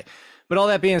one play. But all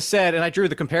that being said, and I drew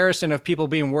the comparison of people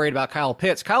being worried about Kyle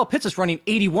Pitts. Kyle Pitts is running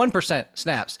 81%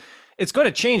 snaps. It's going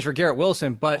to change for Garrett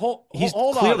Wilson, but he's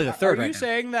clearly the third right now. Are you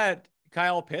saying that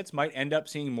Kyle Pitts might end up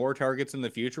seeing more targets in the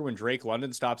future when Drake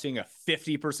London stops seeing a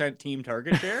 50% team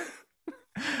target share?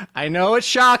 I know it's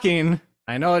shocking,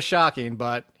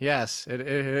 but yes, it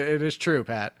is true,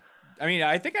 Pat. I mean,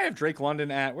 I think I have Drake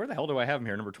London at, where the hell do I have him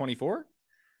here? Number 24?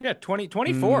 Yeah,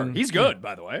 24. He's good,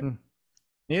 by the way.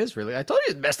 He is really. I told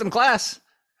you he's best in class.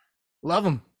 Love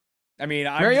him. I mean,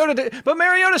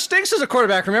 Mariota stinks as a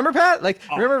quarterback. Remember, Pat?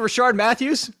 Remember Rashard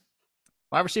Matthews?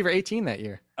 Wide receiver 18 that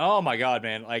year. Oh my God,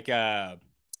 man. Like,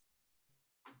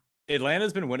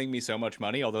 Atlanta's been winning me so much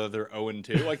money, although they're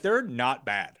 0-2. Like, they're not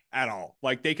bad at all.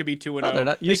 Like, they could be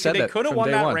 2-0. They could have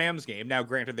won that Rams game. Now,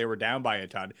 granted, they were down by a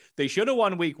ton. They should have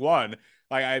won week 1.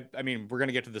 Like, I mean, we're going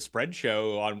to get to the spread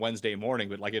show on Wednesday morning,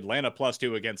 but like Atlanta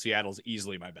 +2 against Seattle is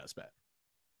easily my best bet.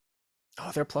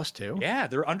 Oh, they're +2? Yeah,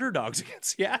 they're underdogs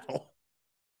against Seattle.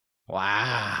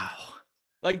 Wow.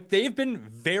 Like, they've been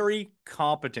very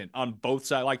competent on both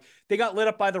sides. Like, they got lit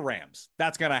up by the Rams.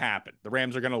 That's going to happen. The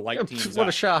Rams are going to light teams What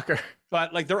a shocker.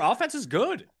 But, like, their offense is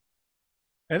good.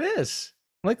 It is.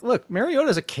 Like, look,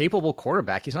 Mariota's a capable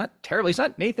quarterback. He's not terrible. He's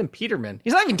not Nathan Peterman.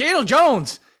 He's not even Daniel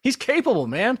Jones. He's capable,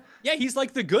 man. Yeah, he's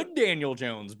like the good Daniel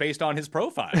Jones based on his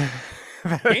profile.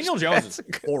 Daniel Jones is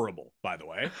horrible, by the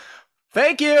way.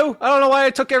 Thank you. I don't know why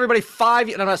it took everybody 5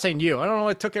 years. I'm not saying you. I don't know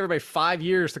why it took everybody 5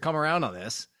 years to come around on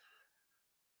this.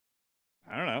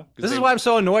 I don't know. This is why I'm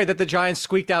so annoyed that the Giants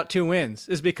squeaked out 2 wins,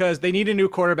 is because they need a new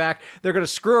quarterback. They're going to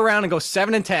screw around and go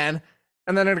 7-10,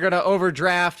 and then they're going to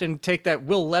overdraft and take that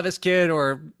Will Levis kid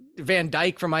or Van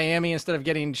Dyke from Miami instead of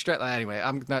getting anyway.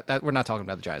 We're not talking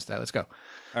about the Giants now. Let's go.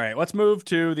 All right, let's move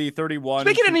to the 31.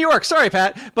 Speaking of New York, sorry,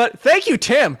 Pat, but thank you,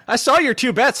 Tim. I saw your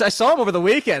 2 bets. I saw them over the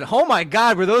weekend. Oh, my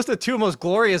God, were those the 2 most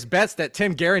glorious bets that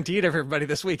Tim guaranteed everybody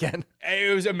this weekend?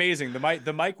 It was amazing.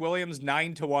 The Mike Williams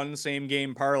 9-1 same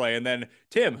game parlay. And then,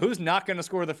 Tim, who's not going to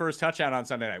score the first touchdown on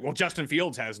Sunday night? Well, Justin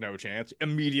Fields has no chance.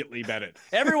 Immediately bet it.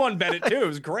 Everyone bet it, too. It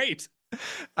was great.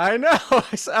 I know.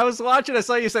 I was watching. I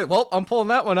saw you say, well, I'm pulling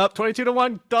that one up.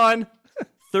 22-1, done.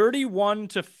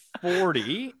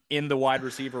 31-40 in the wide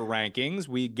receiver rankings.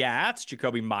 We got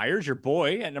Jacoby Myers, your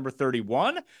boy, at number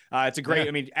 31. It's a great,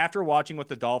 I mean, after watching what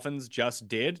the Dolphins just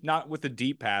did, not with the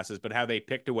deep passes, but how they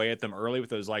picked away at them early with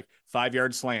those like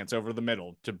 5-yard slants over the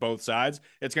middle to both sides,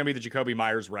 it's going to be the Jacoby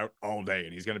Myers route all day,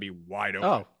 and he's going to be wide open.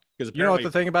 Oh, because you know what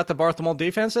the thing about the Bartholomew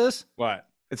defense is? What?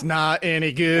 It's not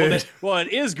any good. Well, it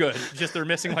is good. Just they're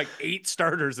missing like 8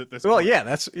 starters at this point. Well,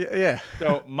 yeah, yeah.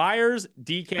 So Myers,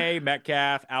 DK,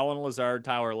 Metcalf, Allen Lazard,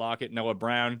 Tyler Lockett, Noah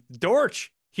Brown,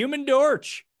 Dortch, human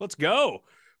Dortch. Let's go.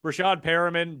 Rashad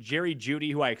Perriman, Jerry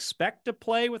Jeudy, who I expect to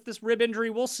play with this rib injury.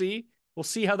 We'll see. We'll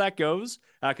see how that goes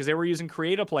because they were using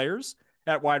creative players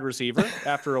at wide receiver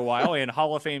after a while, and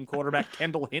Hall of Fame quarterback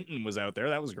Kendall Hinton was out there.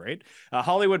 That was great.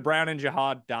 Hollywood Brown and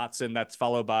Jahad Dotson. That's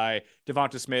followed by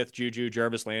Devonta Smith, Juju,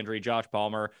 Jarvis Landry, Josh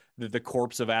Palmer, the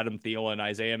corpse of Adam Thielen,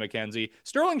 Isaiah McKenzie,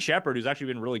 Sterling Shepard, who's actually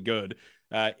been really good.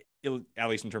 at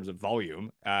least in terms of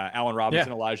volume. Allen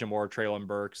Robinson, Elijah Moore, Traylon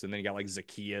Burks, and then you got like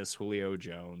Zacchaeus, Julio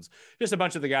Jones, just a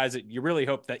bunch of the guys that you really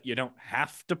hope that you don't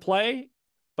have to play.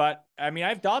 But I mean, I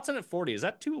have Dotson at 40. Is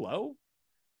that too low?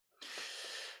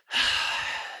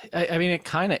 I mean, it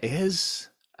kind of is.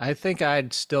 I think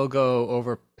I'd still go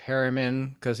over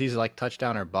Perriman because he's like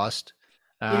touchdown or bust.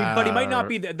 But he might not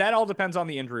be. That all depends on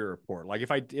the injury report. Like if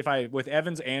I with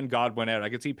Evans and Godwin out, I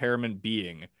could see Perriman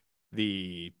being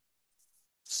the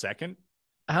second.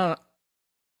 I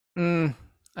don't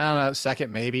know.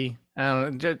 Second, maybe. I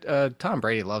don't know. Tom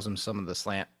Brady loves him some of the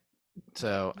slant.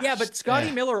 So yeah, but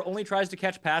Scotty Miller only tries to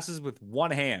catch passes with one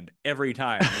hand every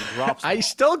time. He drops. He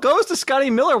still goes to Scotty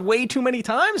Miller way too many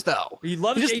times, though. He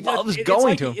loves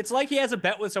going to him. It's like he has a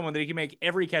bet with someone that he can make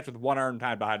every catch with one arm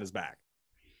tied behind his back.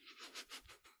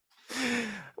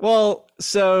 Well,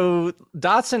 so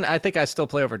Dotson, I think I still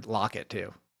play over Lockett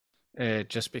too.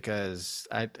 Just because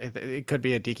it could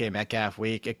be a DK Metcalf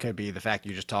week. It could be the fact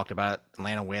you just talked about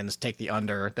Atlanta wins, take the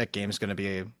under. That game's going to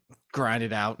be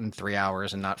grinded out in 3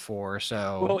 hours and not 4.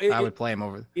 So I would play him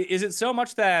over. Is it so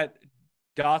much that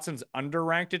Dotson's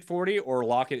underranked at 40 or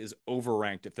Lockett is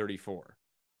overranked at 34?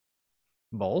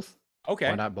 Both. Okay.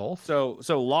 Why not both? So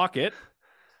Lockett,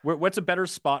 what's a better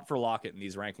spot for Lockett in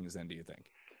these rankings then, do you think?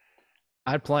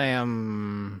 I'd play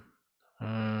him.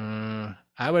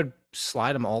 I would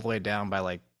slide him all the way down by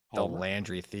like the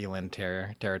Landry Thielen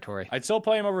territory. I'd still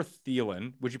play him over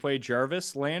Thielen. Would you play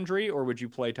Jarvis Landry or would you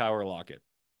play Tyler Lockett?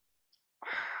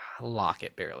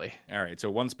 Lockett barely. All right,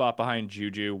 so one spot behind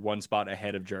Juju, one spot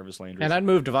ahead of Jarvis Landry. And I'd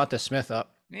move Devonta Smith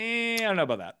up. I don't know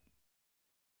about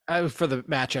that. For the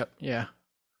matchup, yeah.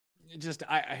 Just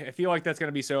I feel like that's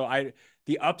going to be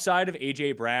the upside of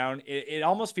AJ Brown. It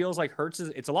almost feels like Hurts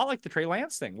it's a lot like the Trey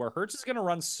Lance thing where Hurts is going to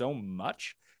run so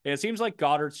much. And it seems like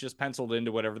Goddard's just penciled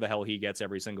into whatever the hell he gets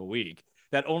every single week.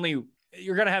 That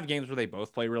you're going to have games where they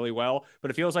both play really well,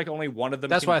 but it feels like only one of them.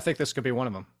 That's why I think this could be one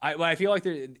of them. I feel like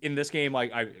in this game,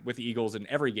 like with the Eagles in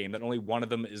every game, that only one of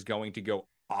them is going to go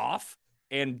off.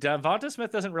 And Devonta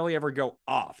Smith doesn't really ever go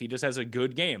off. He just has a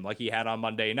good game like he had on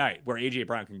Monday night where AJ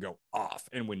Brown can go off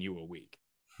and win you a week.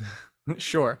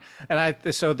 Sure. And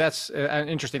so that's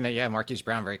interesting that you have Marquise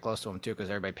Brown very close to him too,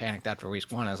 because everybody panicked after week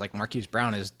 1. I was like, Marquise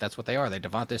Brown that's what they are.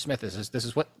 Devonta Smith this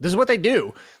is what they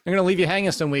do. They're going to leave you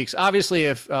hanging some weeks. Obviously,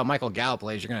 if Michael Gallup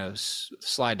plays, you're going to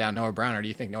slide down Noah Brown, or do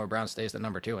you think Noah Brown stays the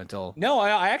number 2 until? No,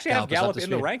 I actually have Gallup in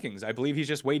the rankings. I believe he's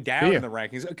just way down in the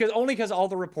rankings because all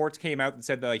the reports came out and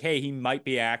said that like, hey, he might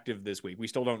be active this week. We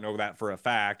still don't know that for a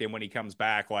fact. And when he comes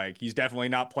back, like he's definitely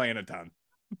not playing a ton.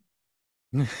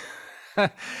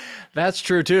 That's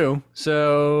true too.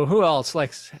 So who else?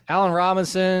 Like Allen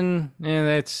Robinson, and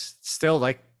it's still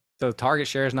like the target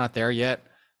share is not there yet.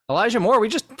 Elijah Moore, we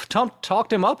just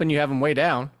talked him up, and you have him way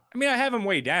down. I mean, I have him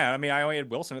way down. I mean, I only had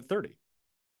Wilson at 30.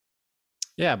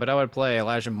 Yeah, but I would play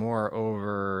Elijah Moore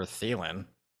over Thielen.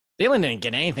 Thielen didn't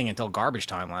get anything until garbage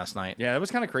time last night. Yeah, that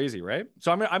was kind of crazy, right?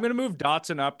 So I'm gonna move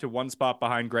Dotson up to one spot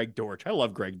behind Greg Dortch. I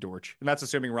love Greg Dortch, and that's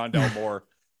assuming Rondell Moore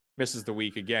misses the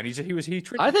week again. I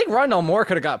think Rondell Moore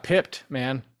could have got pipped,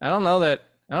 man. I don't know that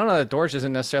Dortch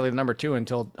isn't necessarily the number 2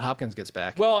 until Hopkins gets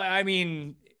back. Well, I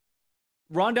mean,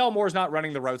 Rondell Moore's not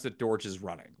running the routes that Dortch is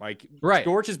running. Like, right.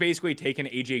 Dortch has basically taken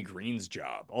AJ Green's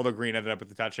job. Although Green ended up with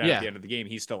the touchdown at the end of the game,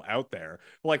 he's still out there.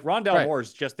 But like Rondell Moore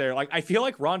is just there. Like, I feel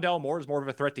like Rondell Moore is more of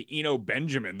a threat to Eno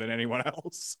Benjamin than anyone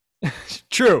else.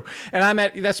 True, and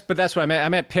that's what I meant. I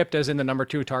meant pipped as in the number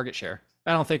 2 target share.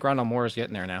 I don't think Rondell Moore is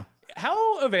getting there now.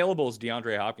 How available is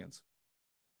DeAndre Hopkins?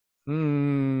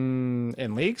 In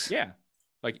leagues? Yeah.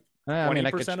 Like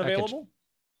 20% available?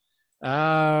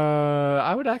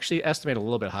 I would actually estimate a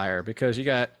little bit higher because you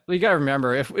got to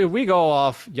remember if we go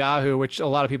off Yahoo, which a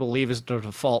lot of people leave as the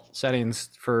default settings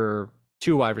for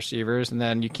 2 wide receivers, and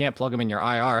then you can't plug them in your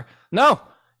IR. No,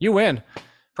 you win.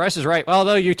 Price is right.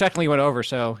 Although you technically went over,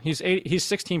 so he's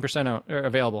 16%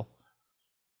 available.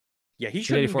 Yeah, he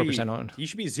should be 84% owned. He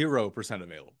should be 0%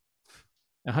 available.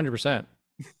 100%.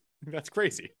 That's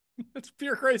crazy. That's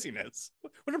pure craziness.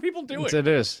 What are people doing? It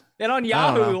is. And on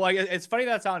Yahoo, like it's funny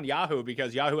that's on Yahoo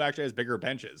because Yahoo actually has bigger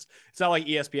benches. It's not like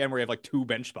ESPN where you have like 2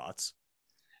 bench spots.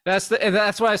 That's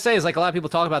what I say is like a lot of people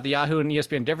talk about the Yahoo and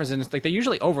ESPN difference, and it's like they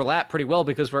usually overlap pretty well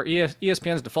because where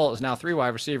ESPN's default is now 3 wide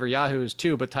receiver, Yahoo is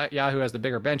 2, but Yahoo has the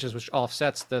bigger benches, which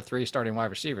offsets the 3 starting wide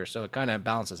receivers, so it kind of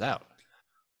balances out.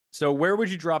 So where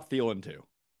would you drop Thielen to?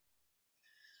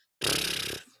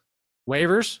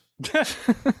 Waivers.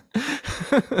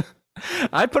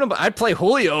 I'd play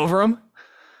Julio over him.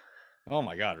 Oh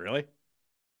my God, really?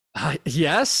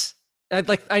 Yes.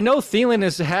 I know Thielen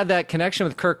has had that connection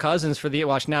with Kirk Cousins for the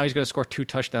watch. Now he's going to score 2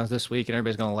 touchdowns this week, and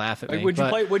everybody's going to laugh at me. Would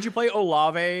you play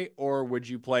Olave or would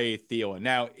you play Thielen?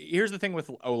 Now, here's the thing with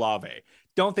Olave.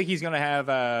 Don't think he's going to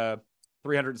have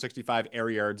 365 air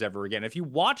yards ever again. If you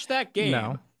watch that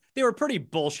game, they were pretty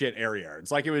bullshit air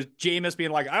yards. Like it was Jameis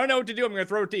being like, I don't know what to do. I'm going to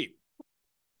throw it deep.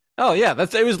 Oh yeah,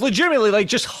 it was legitimately like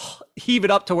just heave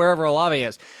it up to wherever Olave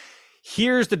is.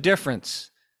 Here's the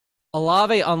difference.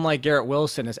 Olave, unlike Garrett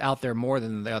Wilson, is out there more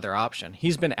than the other option.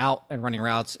 He's been out and running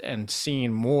routes and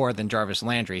seeing more than Jarvis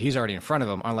Landry. He's already in front of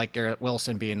him, unlike Garrett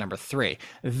Wilson being number 3.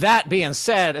 That being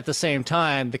said, at the same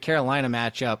time, the Carolina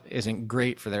matchup isn't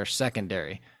great for their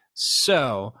secondary.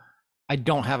 So I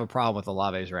don't have a problem with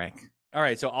Olave's rank. All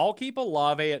right, so I'll keep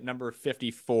Olave at number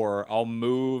 54. I'll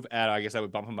move I guess I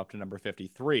would bump him up to number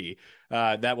 53.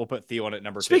 That will put Thielen at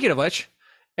number 50. Speaking of which,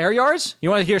 air yards, you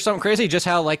want to hear something crazy? Just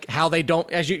how they don't,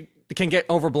 as you can get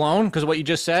overblown because of what you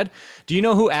just said. Do you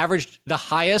know who averaged the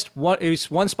highest? It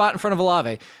was one spot in front of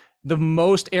Olave, the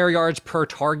most air yards per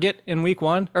target in week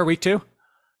 1 or week 2?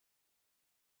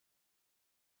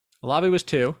 Olave was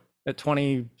 2 at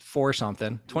 24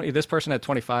 something. 20. This person had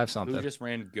 25 something. Who just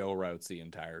ran go routes the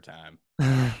entire time?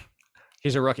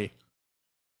 He's a rookie.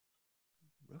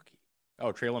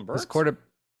 Oh, Treylon Burks?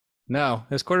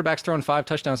 His quarterback's throwing 5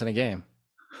 touchdowns in a game.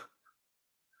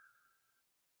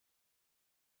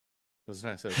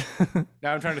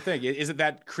 Now I'm trying to think. Is it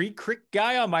that Creek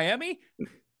guy on Miami?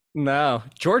 No,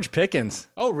 George Pickens.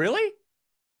 Oh, really?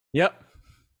 Yep.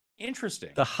 Interesting.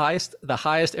 The highest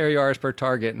air yards per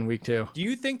target in week 2. Do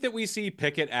you think that we see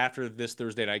Pickett after this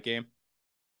Thursday night game?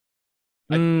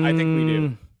 I think we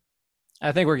do.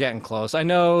 I think we're getting close. I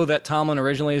know that Tomlin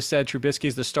originally said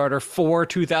Trubisky's the starter for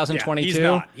 2022. Yeah, he's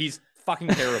not. He's fucking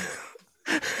terrible.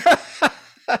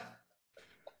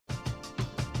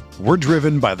 We're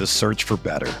driven by the search for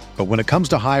better. But when it comes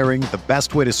to hiring, the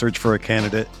best way to search for a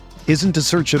candidate isn't to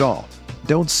search at all.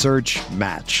 Don't search,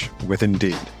 match with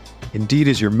Indeed. Indeed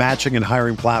is your matching and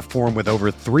hiring platform with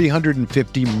over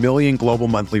 350 million global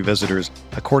monthly visitors,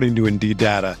 according to Indeed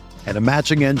data, and a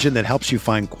matching engine that helps you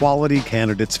find quality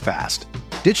candidates fast.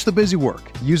 Ditch the busy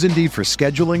work. Use Indeed for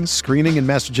scheduling, screening, and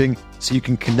messaging so you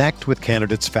can connect with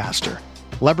candidates faster.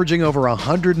 Leveraging over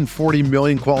 140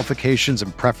 million qualifications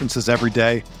and preferences every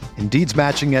day, Indeed's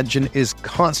matching engine is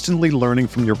constantly learning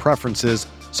from your preferences,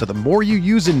 so the more you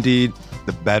use Indeed,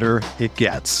 the better it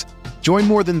gets. Join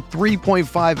more than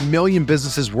 3.5 million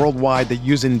businesses worldwide that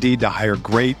use Indeed to hire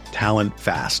great talent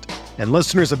fast. And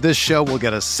listeners of this show will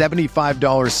get a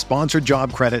 $75 sponsored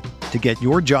job credit to get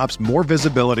your jobs more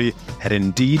visibility at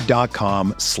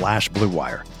Indeed.com/Blue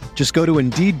Wire. Just go to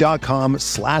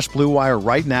Indeed.com/Blue Wire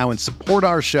right now and support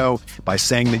our show by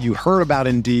saying that you heard about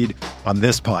Indeed on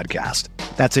this podcast.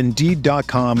 That's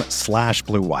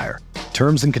Indeed.com/Blue Wire.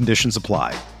 Terms and conditions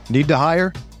apply. Need to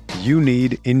hire? You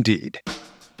need Indeed.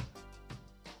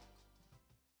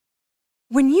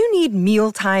 When you need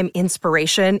mealtime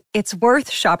inspiration, it's worth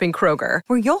shopping Kroger,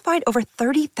 where you'll find over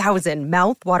 30,000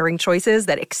 mouth-watering choices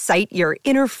that excite your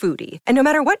inner foodie. And no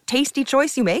matter what tasty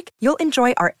choice you make, you'll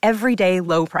enjoy our everyday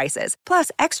low prices, plus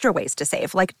extra ways to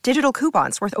save, like digital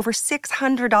coupons worth over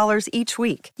 $600 each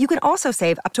week. You can also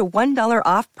save up to $1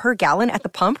 off per gallon at the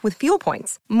pump with fuel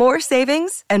points. More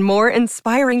savings and more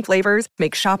inspiring flavors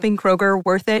make shopping Kroger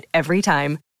worth it every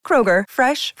time. Kroger,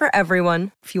 fresh for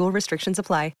everyone. Fuel restrictions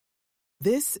apply.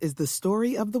 This is the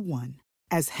story of the one.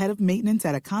 As head of maintenance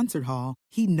at a concert hall,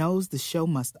 he knows the show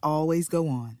must always go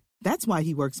on. That's why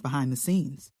he works behind the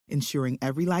scenes, ensuring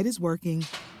every light is working,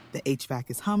 the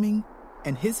HVAC is humming,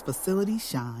 and his facility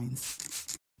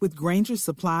shines. With Grainger's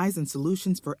supplies and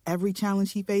solutions for every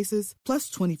challenge he faces, plus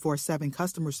 24/7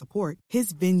 customer support,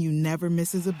 his venue never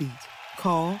misses a beat.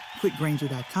 Call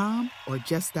quickgrainger.com or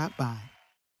just stop by.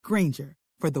 Grainger,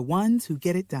 for the ones who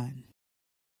get it done.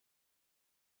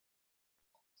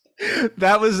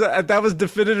 That was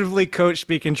definitively coach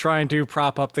speaking, trying to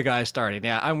prop up the guy starting.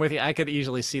 Yeah, I'm with you. I could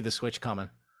easily see the switch coming.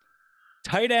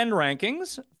 Tight end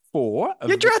rankings for...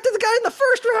 You drafted the guy in the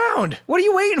first round. What are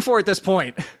you waiting for at this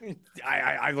point?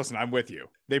 I listen, I'm with you.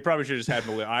 They probably should have just had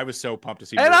I was so pumped to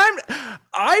see. And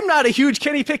I'm not a huge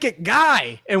Kenny Pickett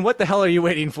guy. And what the hell are you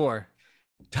waiting for?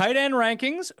 Tight end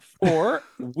rankings for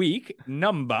week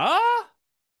number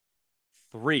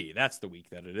 3. That's the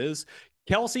week that it is.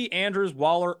 Kelsey, Andrews,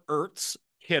 Waller, Ertz,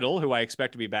 Kittle, who I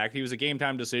expect to be back. He was a game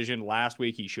time decision last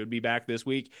week. He should be back this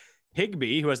week.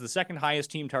 Higbee, who has the second highest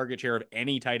team target share of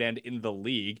any tight end in the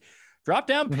league. Drop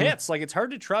down Pitts. Like, it's hard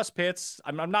to trust Pitts.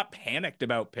 I'm not panicked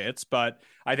about Pitts, but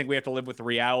I think we have to live with the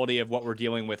reality of what we're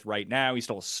dealing with right now. He's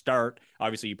still a start.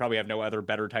 Obviously, you probably have no other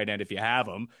better tight end if you have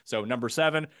him. So number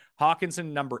 7,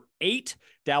 Hawkinson. Number 8,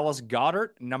 Dallas Goedert.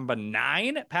 Number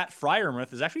 9, Pat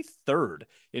Freiermuth is actually 3rd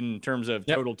in terms of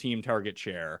total team target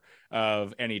share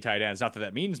of any tight ends. Not that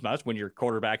that means much when your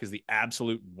quarterback is the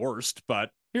absolute worst,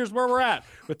 but here's where we're at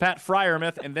with Pat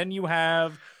Freiermuth. And then you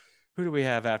have... who do we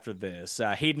have after this?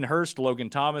 Hayden Hurst, Logan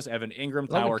Thomas, Evan Ingram,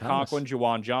 Tyler Conklin,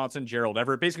 Juwan Johnson, Gerald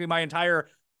Everett. Basically, my entire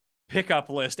pickup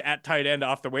list at tight end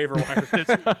off the waiver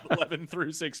wire, 11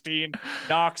 through 16.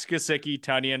 Knox, Gesicki,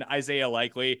 Tunyon, Isaiah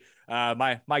Likely.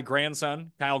 My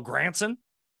grandson, Kyle Granson,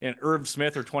 and Irv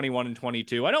Smith are 21 and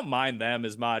 22. I don't mind them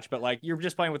as much, but like you're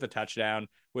just playing with a touchdown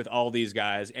with all these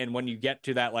guys. And when you get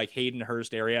to that like Hayden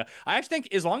Hurst area, I actually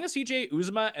think as long as CJ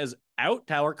Uzomah is out,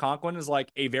 Tyler Conklin is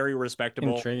like a very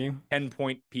respectable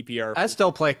 10-point PPR. I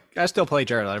still play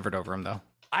Jared Everett over him though.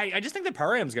 I just think that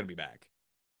Parham's going to be back.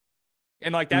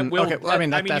 And like that will,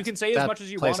 okay. You can say as much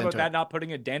as you want about that not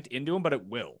putting a dent into him, but it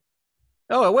will.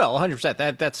 Oh, it will,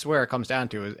 100%. That's where it comes down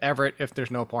to is Everett if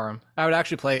there's no Parham. I would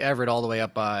actually play Everett all the way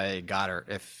up by Goddard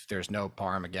if there's no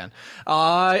Parham again.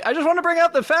 I just want to bring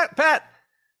up the fact, Pat,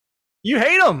 you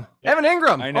hate him. Yeah, Evan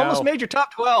Ingram almost made your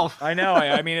top 12. I know.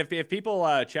 I mean, if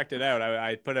people checked it out,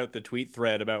 I put out the tweet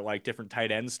thread about like different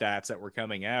tight end stats that were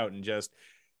coming out and just...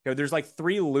 there's like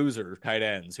 3 loser tight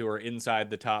ends who are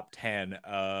inside the top 10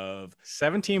 of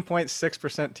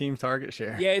 17.6% team target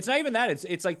share. Yeah, it's not even that.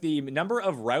 It's like the number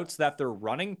of routes that they're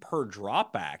running per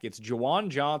drop back. It's Juwan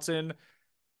Johnson,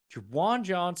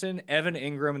 Evan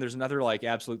Ingram, and there's another like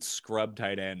absolute scrub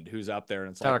tight end who's up there.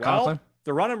 And it's like, well,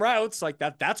 they're running routes like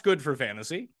that. That's good for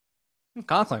fantasy.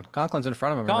 Conklin's in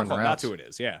front of him. Conklin, that's who it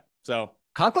is. Yeah. So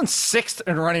Conklin's 6th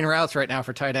in running routes right now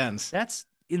for tight ends. That's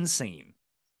insane.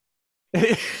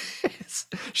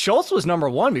 Schultz was number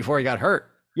 1 before he got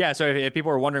hurt. Yeah, so if people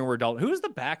are wondering where Dalton, who's the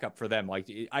backup for them? Like,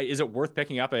 is it worth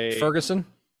picking up a Ferguson?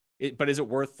 But is it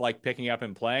worth like picking up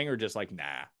and playing, or just like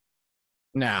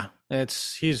nah?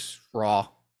 He's raw.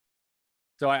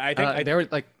 So I think they were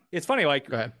like. It's funny, like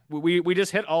we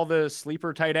just hit all the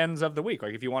sleeper tight ends of the week.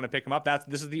 Like if you want to pick them up,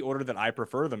 this is the order that I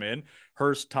prefer them in: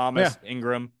 Hurst, Thomas,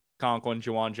 Ingram, Conklin,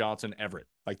 Juwan Johnson, Everett.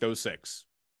 Like those 6,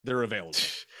 they're available.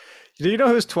 Do you know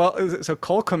who's 12? So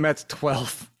Cole Kmet's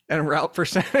 12th in route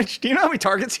percentage. Do you know how many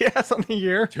targets he has on the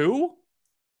year? 2?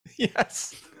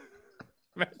 Yes.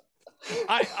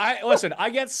 I listen, I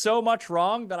get so much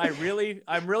wrong that I'm really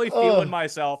feeling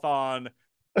myself on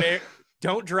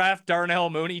don't draft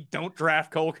Darnell Mooney, don't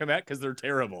draft Cole Kmet because they're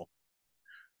terrible.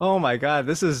 Oh my God.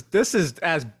 This is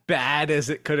as bad as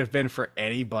it could have been for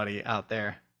anybody out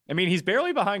there. I mean, he's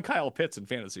barely behind Kyle Pitts in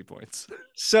fantasy points.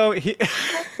 So he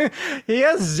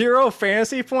has 0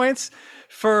 fantasy points.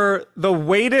 For the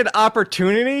weighted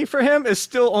opportunity for him is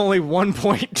still only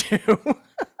 1.2.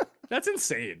 That's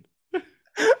insane.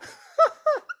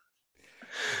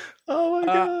 Oh my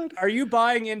God. Are you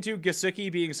buying into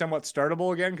Gesicki being somewhat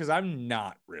startable again? Because I'm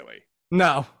not really.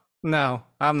 No,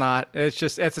 I'm not. It's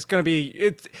just going to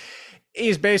be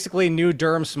he's basically new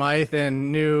Durham Smythe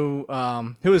and new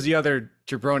who was the other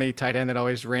jabroni tight end that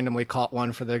always randomly caught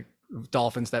one for the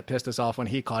Dolphins that pissed us off when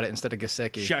he caught it instead of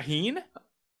Gesicki. Shaheen?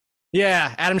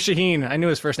 Yeah, Adam Shaheen. I knew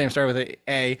his first name started with an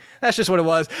A. That's just what it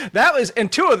was. That was,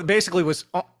 and Tua basically was,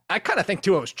 I kind of think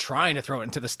Tua was trying to throw it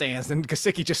into the stands and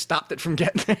Gesicki just stopped it from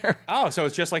getting there. Oh, so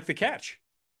it's just like the catch.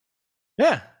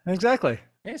 Yeah, exactly.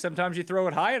 Hey, sometimes you throw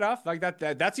it high enough like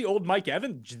that. That's the old Mike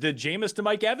Evans, the Jameis to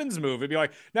Mike Evans move. It'd be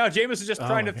like, no, Jameis is just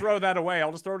trying to throw that away.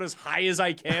 I'll just throw it as high as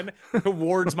I can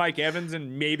towards Mike Evans,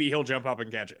 and maybe he'll jump up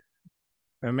and catch it.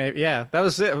 Maybe, yeah, that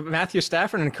was it. Matthew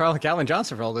Stafford and Calvin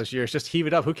Johnson for all those years. Just heave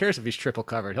it up. Who cares if he's triple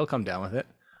covered? He'll come down with it.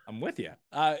 I'm with you.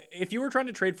 If you were trying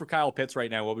to trade for Kyle Pitts right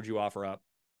now, what would you offer up?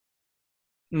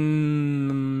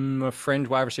 A fringe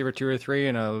wide receiver 2 or 3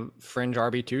 and a fringe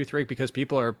RB 2-3 because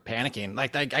people are panicking.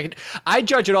 Like I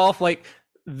judge it off like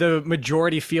the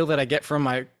majority feel that I get from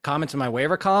my comments in my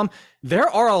waiver column. There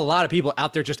are a lot of people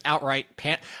out there just outright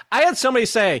I had somebody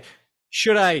say,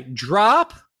 should I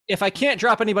drop if I can't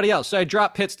drop anybody else? So I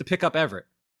drop Pitts to pick up Everett.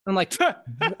 I'm like,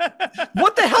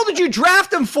 what the hell did you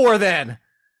draft him for then?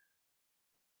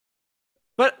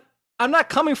 But I'm not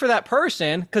coming for that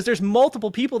person because there's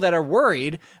multiple people that are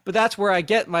worried, but that's where I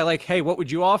get my like, hey, what would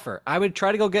you offer? I would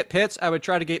try to go get Pitts. I would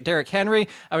try to get Derrick Henry.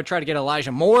 I would try to get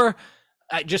Elijah Moore.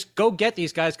 I just go get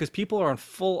these guys because people are in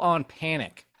full on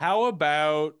panic. How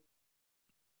about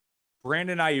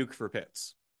Brandon Ayuk for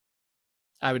Pitts?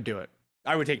 I would do it.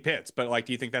 I would take Pitts, but like,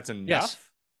 do you think that's enough? Yes.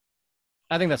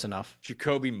 I think that's enough.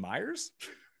 Jacoby Myers?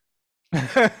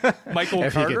 Michael Carter?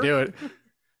 If he could do it.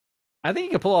 I think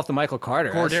you could pull off the Michael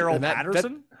Carter. Cordero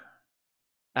Patterson?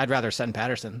 I'd rather send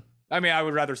Patterson. I mean, I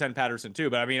would rather send Patterson too,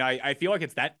 but I mean, I feel like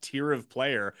it's that tier of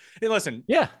player. And listen,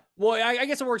 yeah. Well, I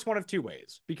guess it works one of two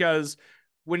ways, because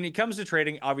when it comes to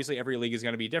trading, obviously every league is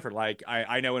going to be different. Like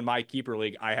I know in my keeper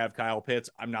league, I have Kyle Pitts.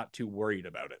 I'm not too worried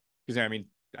about it because I mean,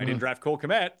 I didn't draft Cole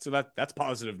Kmet, so that's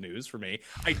positive news for me.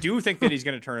 I do think that he's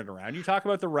going to turn it around. You talk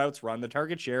about the routes run, the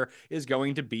target share is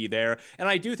going to be there. And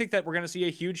I do think that we're going to see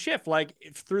a huge shift. Like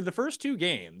through the first two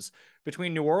games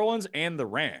between New Orleans and the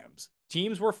Rams,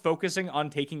 teams were focusing on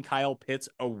taking Kyle Pitts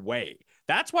away.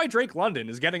 That's why Drake London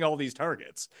is getting all these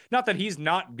targets. Not that he's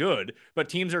not good, but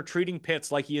teams are treating Pitts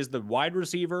like he is the wide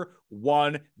receiver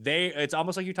one. It's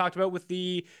almost like you talked about with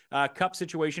the Cup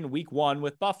situation week 1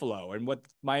 with Buffalo, and what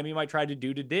Miami might try to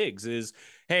do to Diggs is,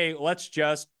 hey, let's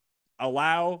just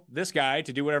allow this guy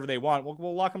to do whatever they want.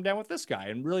 We'll lock him down with this guy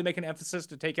and really make an emphasis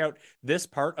to take out this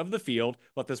part of the field.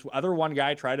 Let this other one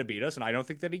guy try to beat us, and I don't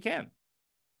think that he can.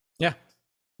 Yeah.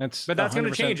 But that's going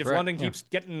to change if London yeah. keeps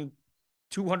getting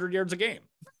 200 yards a game.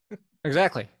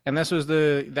 Exactly. And that was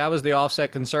the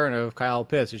offset concern of Kyle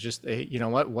Pitts. It's just, you know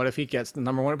what if he gets the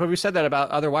number one? But we said that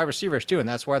about other wide receivers too. And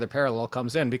that's where the parallel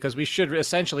comes in, because we should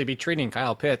essentially be treating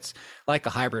Kyle Pitts like a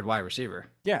hybrid wide receiver.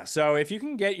 Yeah. So if you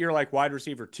can get your like wide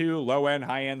receiver 2, low end,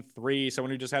 high end 3,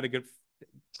 someone who just had a good,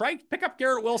 try pick up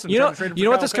Garrett Wilson. You know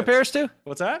what this compares to?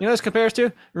 What's that? You know what this compares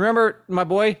to? Remember my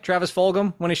boy Travis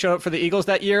Fulgham when he showed up for the Eagles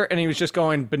that year and he was just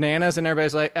going bananas, and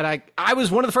everybody's like, and I was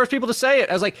one of the first people to say it.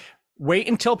 I was like, wait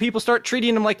until people start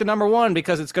treating him like the number one,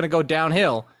 because it's going to go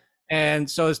downhill. And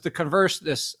so it's the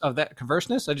converseness. What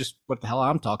the hell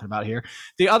I'm talking about here.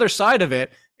 The other side of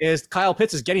it is Kyle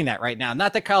Pitts is getting that right now.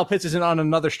 Not that Kyle Pitts isn't on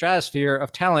another stratosphere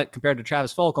of talent compared to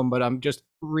Travis Fulgham, but I'm just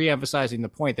re-emphasizing the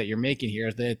point that you're making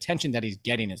here. The attention that he's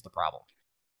getting is the problem.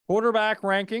 Quarterback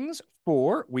rankings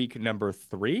for week number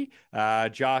 3.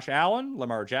 Josh Allen,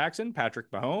 Lamar Jackson, Patrick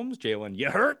Mahomes, Jalen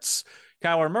Hurts,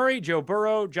 Kyler Murray, Joe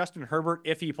Burrow, Justin Herbert.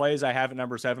 If he plays, I have at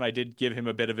number 7. I did give him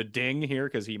a bit of a ding here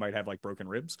because he might have like broken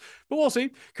ribs, but we'll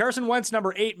see. Carson Wentz,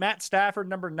 number 8, Matt Stafford,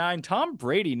 number 9, Tom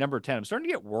Brady, number 10. I'm starting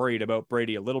to get worried about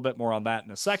Brady a little bit more on that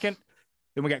in a second.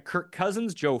 Then we got Kirk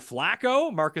Cousins, Joe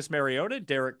Flacco, Marcus Mariota,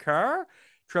 Derek Carr,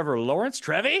 Trevor Lawrence,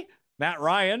 Trevi, Matt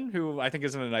Ryan, who I think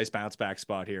is in a nice bounce back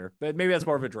spot here. But maybe that's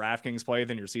more of a DraftKings play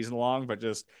than your season long, but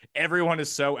just everyone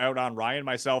is so out on Ryan,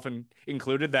 myself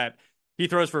included, that he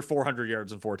throws for 400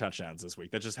 yards and 4 touchdowns this week.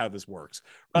 That's just how this works.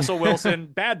 Russell Wilson,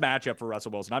 bad matchup for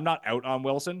Russell Wilson. I'm not out on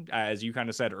Wilson, as you kind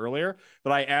of said earlier,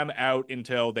 but I am out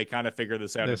until they kind of figure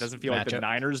this out. It doesn't feel like the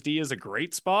Niners D is a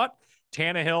great spot.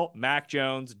 Tannehill, Mac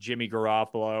Jones, Jimmy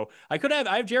Garoppolo. I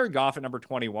have Jared Goff at number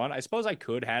 21. I suppose I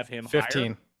could have him 15.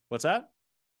 higher. What's that?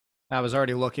 I was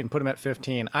already looking, put him at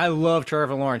 15. I love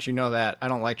Trevor Lawrence. You know that. I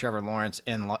don't like Trevor Lawrence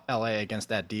in LA against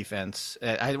that defense.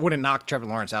 I wouldn't knock Trevor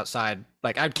Lawrence outside.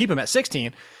 Like, I'd keep him at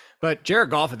 16. But Jared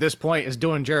Goff at this point is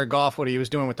doing Jared Goff what he was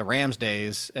doing with the Rams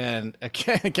days. And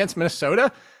against Minnesota,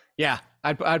 yeah,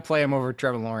 I'd play him over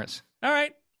Trevor Lawrence. All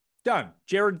right, done.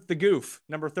 Jared the Goof,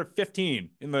 number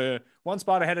 15, in the one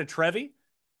spot ahead of Trevi.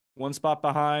 One spot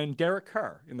behind Derek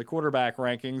Carr in the quarterback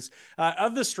rankings.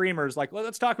 Of the streamers, like,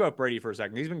 let's talk about Brady for a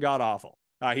second. He's been god-awful.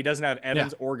 He doesn't have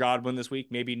Evans or Godwin this week.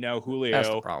 Maybe no Julio. That's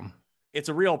the problem. It's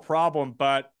a real problem,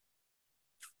 but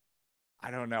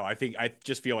I don't know. I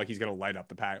just feel like he's going to light up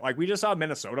the pack. Like, we just saw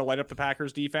Minnesota light up the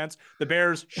Packers defense. The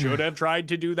Bears should have tried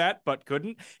to do that, but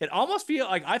couldn't. It almost feels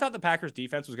like I thought the Packers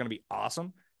defense was going to be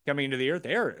awesome coming into the year.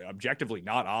 They're objectively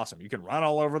not awesome. You can run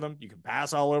all over them. You can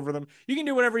pass all over them. You can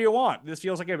do whatever you want. This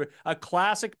feels like a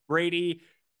classic Brady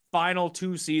final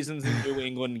 2 seasons in New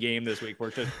England game this week, where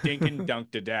it's just dink and dunk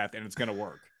to death, and it's going to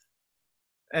work.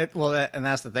 And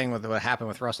that's the thing with what happened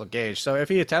with Russell Gage. So if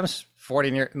he attempts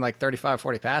 35,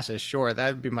 40 passes, sure, that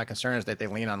would be my concern, is that they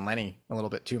lean on Lenny a little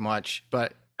bit too much.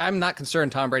 But I'm not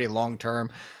concerned Tom Brady long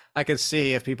term. I could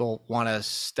see if people want to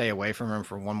stay away from him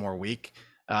for one more week.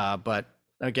 But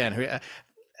again,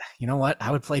 you know what?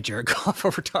 I would play Jared Goff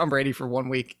over Tom Brady for 1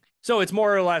 week. So it's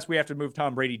more or less we have to move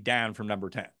Tom Brady down from number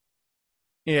 10.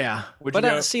 Yeah,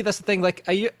 see, that's the thing. Like,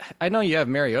 I know you have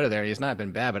Mariota there. He's not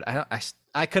been bad, but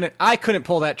I couldn't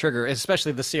pull that trigger,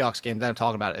 especially the Seahawks game that I'm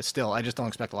talking about. I just don't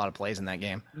expect a lot of plays in that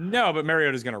game. No, but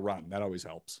Mariota's going to run. That always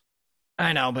helps.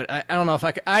 I know, but I don't know if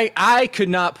I could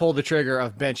not pull the trigger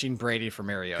of benching Brady for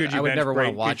Mariota. I would never want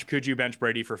to watch. Could you bench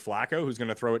Brady for Flacco, who's going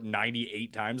to throw it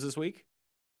 98 times this week?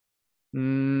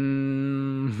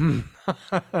 No,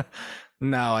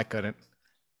 I couldn't.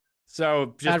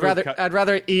 So I'd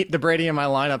rather eat the Brady in my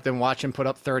lineup than watch him put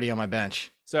up 30 on my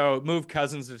bench. So move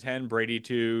Cousins to 10, Brady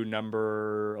to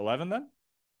number 11 then?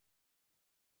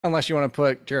 Unless you want to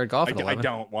put Jared Goff at I 11.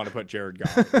 don't want to put Jared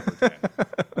Goff at number 10.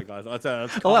 Like, let's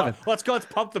 11. Let's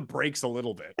pump the brakes a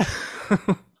little bit.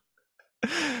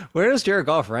 Where does Jared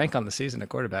Goff rank on the season at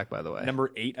quarterback, by the way?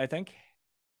 Number 8, I think.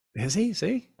 Is he?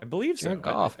 See? I believe so. Jared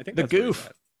Goff. I think The that's where he's goof.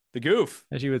 at. The goof.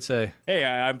 As you would say. Hey,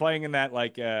 I'm playing in that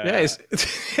like. Yeah, he's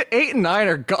 8 and 9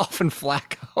 are Goff and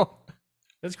Flacco.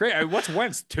 That's great. What's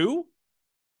Wentz 2?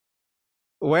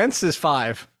 Wentz is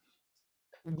 5.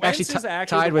 Wentz is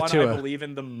actually tied the with one Tua. I believe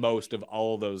in the most of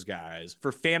all those guys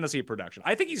for fantasy production.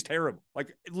 I think he's terrible,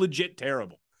 like legit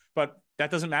terrible, but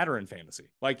that doesn't matter in fantasy.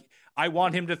 Like I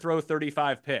want him to throw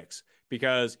 35 picks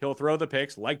because he'll throw the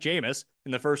picks like Jameis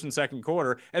in the first and second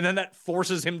quarter, and then that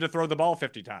forces him to throw the ball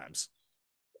 50 times.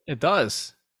 It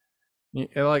does.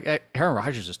 Like Aaron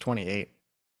Rodgers is 28.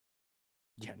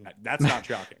 Yeah, that's not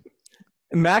shocking.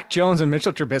 Mac Jones and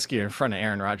Mitchell Trubisky are in front of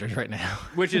Aaron Rodgers right now.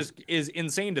 Which is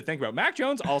insane to think about. Mac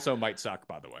Jones also might suck,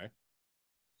 by the way.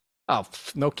 Oh,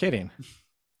 no kidding.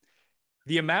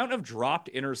 The amount of dropped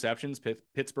interceptions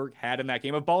Pittsburgh had in that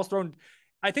game of balls thrown,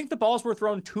 I think the balls were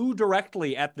thrown too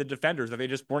directly at the defenders that they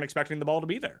just weren't expecting the ball to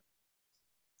be there.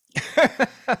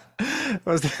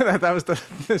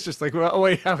 It's just like, well,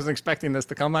 wait, I wasn't expecting this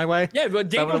to come my way. Yeah, but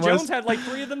Daniel Jones had like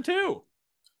 3 of them too.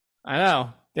 I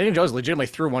know. Daniel Jones legitimately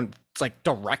threw one like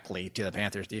directly to the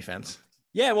Panthers defense.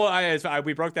 Yeah, well,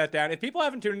 we broke that down. If people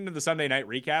haven't tuned into the Sunday night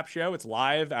recap show, it's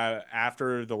live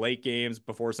after the late games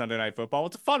before Sunday Night Football.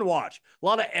 It's a fun watch. A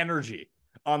lot of energy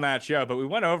on that show, but we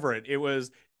went over it. It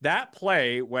was that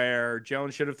play where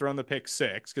Jones should have thrown the pick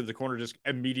 6 because the corner just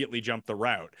immediately jumped the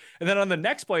route. And then on the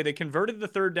next play, they converted the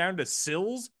third down to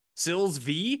Sills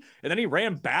V, and then he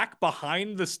ran back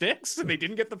behind the sticks, and they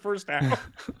didn't get the first down.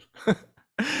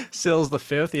 Sills the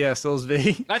 5th, yeah, Sills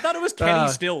V. I thought it was Kenny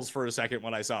Stills for a second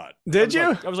when I saw it. Did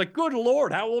you? I was like, good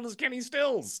Lord, how old is Kenny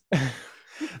Stills?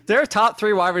 Their top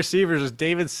 3 wide receivers is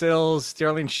David Sills,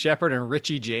 Sterling Shepard, and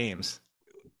Richie James.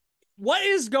 What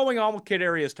is going on with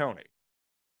Kadarius Toney?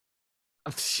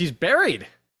 She's buried.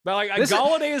 But like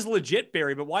Galladay is legit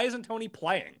buried, but why isn't Toney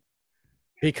playing?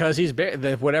 Because he's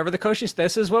whatever the coaching.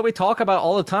 This is what we talk about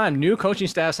all the time. New coaching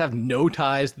staffs have no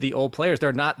ties to the old players.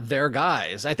 They're not their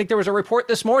guys. I think there was a report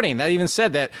this morning that even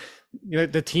said that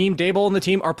the team, Dable and the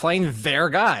team, are playing their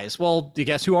guys. Well, you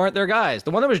guess who aren't their guys?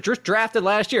 The one that was just drafted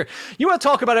last year. You want to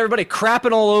talk about everybody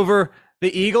crapping all over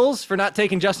the Eagles for not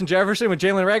taking Justin Jefferson with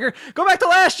Jalen Reagor? Go back to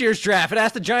last year's draft and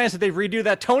ask the Giants if they redo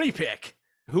that Toney pick.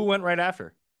 Who went right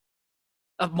after?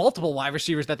 Of multiple wide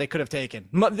receivers that they could have taken.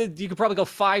 You could probably go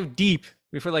 5 deep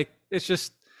before, like, it's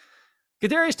just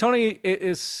Kadarius Toney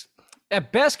is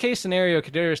at best case scenario.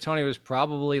 Kadarius Toney was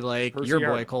probably like Percy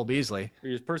boy Cole Beasley.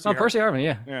 Percy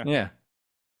Harvin, yeah.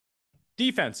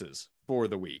 Defenses for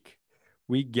the week.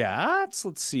 We got,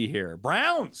 let's see here,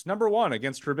 Browns, number 1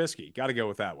 against Trubisky. Got to go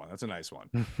with that one. That's a nice one.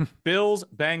 Bills,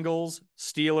 Bengals,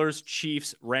 Steelers,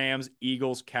 Chiefs, Rams,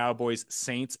 Eagles, Cowboys,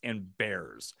 Saints, and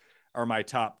Bears are my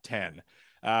top 10.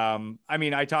 I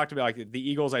mean, I talked about like the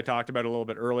Eagles. I talked about a little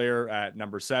bit earlier at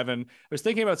number 7. I was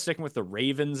thinking about sticking with the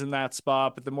Ravens in that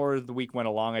spot, but the more the week went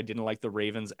along, I didn't like the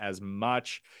Ravens as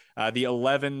much. The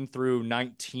 11 through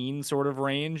 19 sort of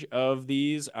range of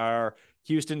these are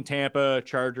Houston, Tampa,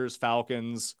 Chargers,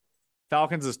 Falcons.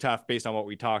 Falcons is tough based on what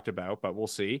we talked about, but we'll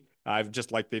see. I've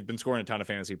just like they've been scoring a ton of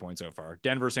fantasy points so far.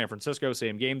 Denver, San Francisco,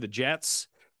 same game. The Jets,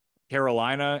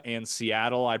 Carolina, and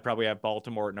Seattle. I'd probably have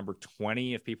Baltimore at number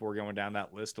 20 if people were going down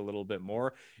that list a little bit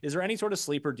more. Is there any sort of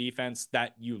sleeper defense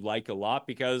that you like a lot?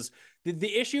 Because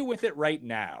the issue with it right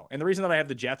now, and the reason that I have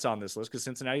the Jets on this list, because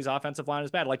Cincinnati's offensive line is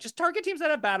bad. Like, just target teams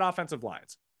that have bad offensive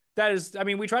lines. That is, I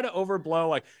mean, we try to overblow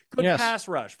like good pass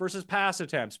rush versus pass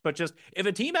attempts, but just if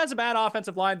a team has a bad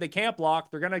offensive line, they can't block,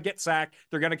 they're going to get sacked,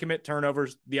 they're going to commit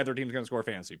turnovers, the other team's going to score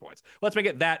fantasy points. Let's make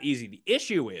it that easy. The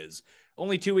issue is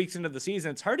only 2 weeks into the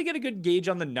season, it's hard to get a good gauge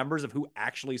on the numbers of who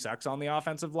actually sucks on the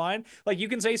offensive line. Like you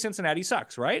can say Cincinnati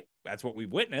sucks, right? That's what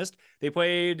we've witnessed. They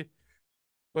played,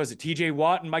 what was it, TJ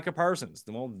Watt and Micah Parsons.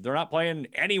 Well, they're not playing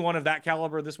anyone of that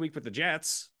caliber this week with the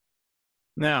Jets.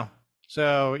 No.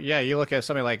 So, yeah, you look at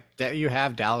something like that. You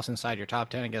have Dallas inside your top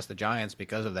 10 against the Giants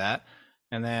because of that.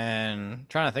 And then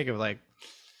trying to think of like,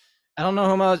 I don't know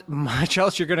how much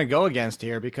else you're going to go against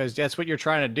here because that's what you're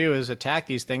trying to do is attack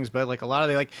these things. But like a lot of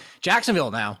the like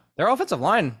Jacksonville now, their offensive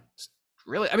line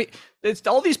really, I mean, it's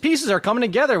all these pieces are coming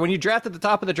together. When you draft at the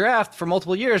top of the draft for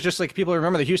multiple years, just like people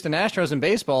remember the Houston Astros in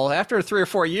baseball, after 3 or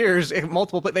 4 years,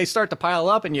 they start to pile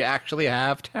up and you actually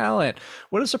have talent.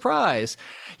 What a surprise.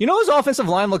 You know, his offensive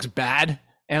line looks bad,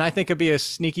 and I think it'd be a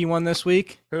sneaky one this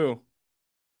week. Who?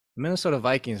 Minnesota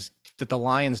Vikings, the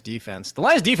Lions defense. The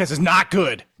Lions defense is not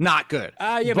good. Not good.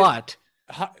 Yeah, but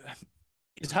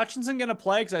Is Hutchinson going to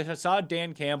play? Because I saw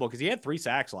Dan Campbell, because he had 3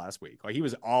 sacks last week. Like, he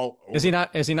was all over. Is he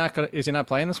not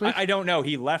playing this week? I don't know.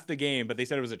 He left the game, but they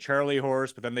said it was a Charlie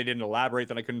horse, but then they didn't elaborate.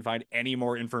 Then I couldn't find any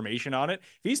more information on it.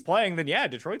 If he's playing, then yeah,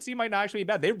 Detroit's team might not actually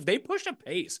be bad. They push a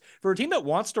pace. For a team that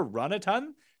wants to run a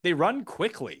ton, they run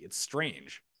quickly. It's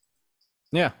strange.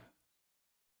 Yeah.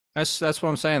 That's what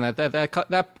I'm saying.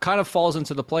 That kind of falls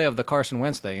into the play of the Carson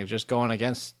Wentz thing of just going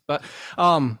against. But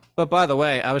by the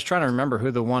way, I was trying to remember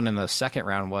who the one in the second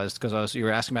round was, because you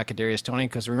were asking about Kadarius Toney,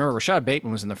 because remember Rashad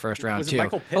Bateman was in the first round too.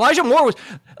 Elijah Moore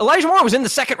was in the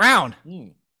second round.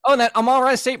 Oh, and that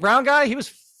Amon-Ra St. Brown guy, he was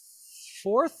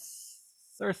 4th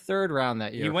or 3rd round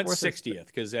that year. He went 60th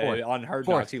because on Hard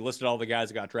Knocks he listed all the guys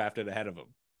that got drafted ahead of him.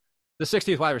 The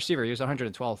 60th wide receiver. He was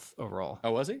 112th overall.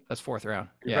 Oh, was he? That's 4th round.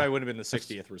 He probably would have been the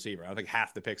 60th receiver. I don't think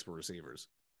half the picks were receivers.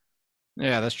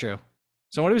 Yeah, that's true.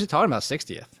 So what was he talking about?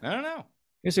 60th? I don't know.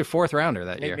 He was a 4th rounder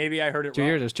that year. Maybe I heard it 2 wrong.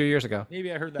 years. It was 2 years ago.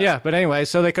 Maybe I heard that. Yeah, but anyway,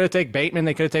 so they could have taken Bateman.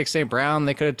 They could have taken St. Brown.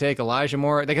 They could have taken Elijah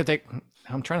Moore. They could take.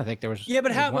 I'm trying to think. There was. Yeah,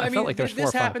 but how? I mean, like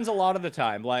this happens a lot of the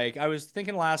time. Like I was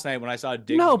thinking last night when I saw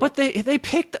Diggs. No, but they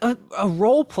picked a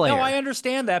role player. No, I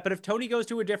understand that. But if Tony goes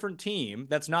to a different team,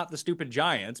 that's not the stupid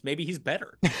Giants. Maybe he's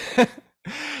better.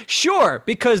 Sure,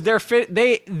 because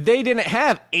they didn't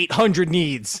have 800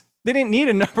 needs. They didn't need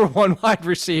a number 1 wide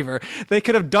receiver. They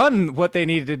could have done what they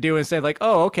needed to do and said, like,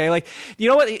 oh, okay. Like, you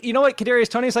know what Kadarius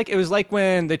Toney is like? It was like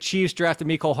when the Chiefs drafted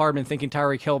Mecole Hardman thinking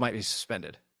Tyreek Hill might be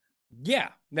suspended. Yeah,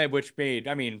 which made,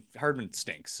 I mean, Hardman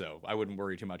stinks, so I wouldn't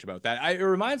worry too much about that. It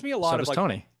reminds me a lot of like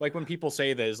Tony. Like when people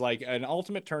say there's like an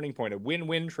ultimate turning point, a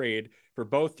win-win trade for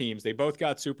both teams. They both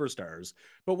got superstars.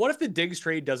 But what if the Diggs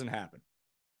trade doesn't happen?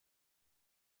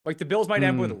 Like the Bills might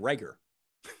end with Reagor.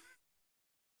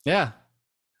 Yeah.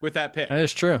 With that pick. That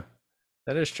is true.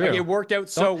 That is true. Like, it worked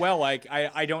out so well. Like,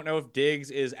 I don't know if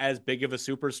Diggs is as big of a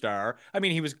superstar. I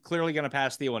mean, he was clearly going to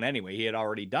pass Thielen anyway. He had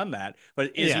already done that.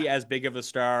 But is he as big of a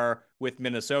star with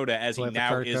Minnesota as he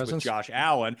now is with Josh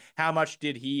Allen? How much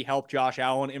did he help Josh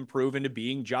Allen improve into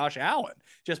being Josh Allen?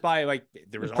 Just by, like,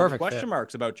 there was all the question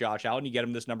marks about Josh Allen. You get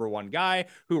him this number 1 guy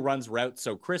who runs routes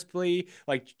so crisply.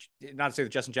 Like, not to say that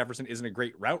Justin Jefferson isn't a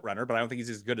great route runner, but I don't think he's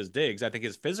as good as Diggs. I think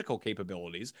his physical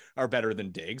capabilities are better than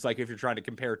Diggs. Like, if you're trying to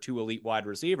compare 2 elite wide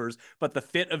receivers, but the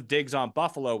fit of Diggs on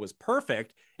Buffalo was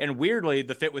perfect. And weirdly,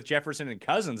 the fit with Jefferson and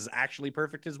Cousins is actually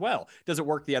perfect as well. Does it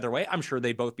work the other way? I'm sure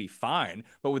they'd both be fine,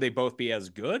 but would they both be as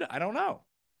good? I don't know.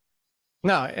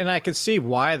 No, and I could see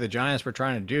why the Giants were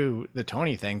trying to do the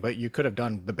Tony thing, but you could have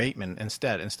done the Bateman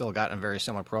instead and still gotten a very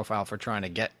similar profile for trying to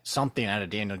get something out of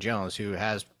Daniel Jones, who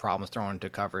has problems throwing to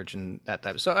coverage and that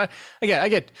type. So I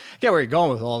get where you're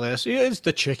going with all this. It's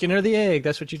the chicken or the egg.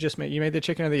 That's what you just made. You made the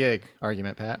chicken or the egg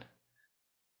argument, Pat.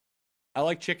 I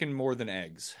like chicken more than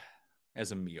eggs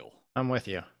as a meal. I'm with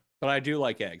you. But I do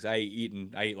like eggs. I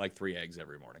eat like 3 eggs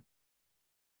every morning.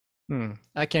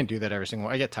 I can't do that every single.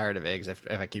 I get tired of eggs if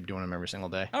I keep doing them every single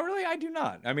day. Oh, really? I do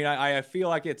not. I mean, I feel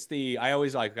like it's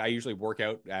I usually work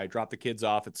out. I drop the kids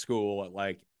off at school at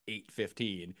like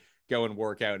 8:15, go and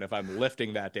work out. And if I'm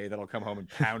lifting that day, then I'll come home and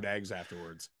pound eggs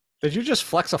afterwards. Did you just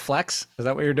flex a flex? Is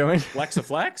that what you're doing? Flex a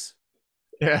flex?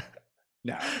 Yeah.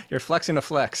 No. You're flexing a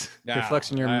flex. No. You're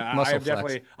flexing your muscle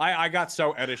flex. I got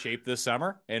so out of shape this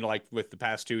summer and like with the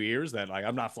past 2 years that like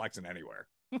I'm not flexing anywhere.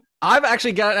 I've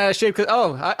actually gotten out of shape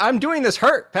because I'm doing this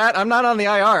hurt, Pat. I'm not on the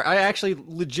IR. I actually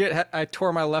legit I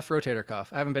tore my left rotator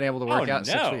cuff. I haven't been able to work out in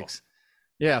 6 weeks.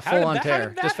 Yeah, full on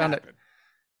tear. Just found it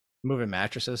moving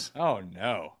mattresses. Oh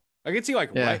no! I can see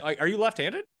like right. Like, are you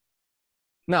left-handed?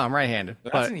 No, I'm right-handed.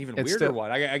 That's an even weirder one.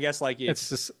 I guess like it's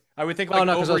just. I would think like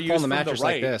no, because I was pulling the from mattress the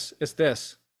right. like this. It's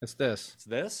this. It's this. It's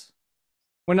this.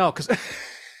 Well, no, because.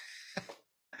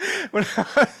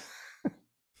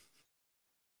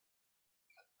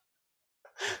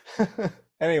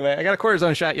 Anyway, I got a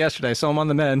cortisone shot yesterday, so I'm on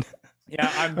the mend.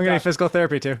 Yeah, I'm getting physical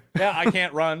therapy too. Yeah, I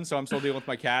can't run, so I'm still dealing with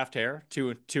my calf tear.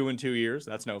 2 in 2 years.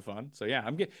 That's no fun. So yeah,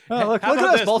 I'm getting. Oh, look at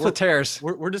us both with tears.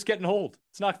 We're just getting old.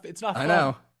 It's not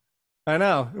fun. I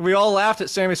know. We all laughed at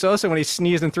Sammy Sosa when he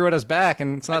sneezed and threw at his back,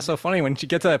 and it's not so funny when you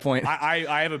get to that point.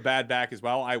 I have a bad back as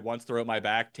well. I once threw out my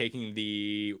back taking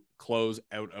the clothes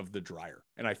out of the dryer,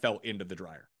 and I fell into the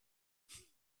dryer.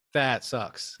 That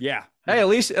sucks. Yeah. Hey, at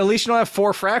least you don't have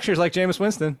 4 fractures like Jameis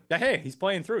Winston. Hey, he's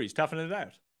playing through. He's toughing it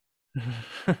out.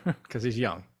 Because he's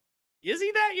young. Is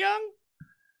he that young?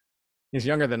 He's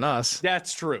younger than us.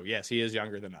 That's true. Yes, he is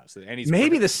younger than us. And he's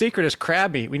maybe the secret is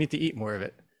crab meat. We need to eat more of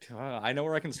it. I know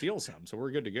where I can steal some, so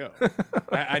we're good to go.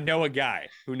 I know a guy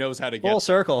who knows how to get full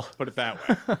circle. Put it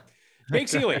that way. Jake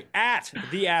Seeley at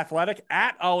The Athletic,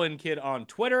 at All In Kid on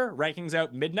Twitter. Rankings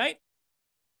out midnight.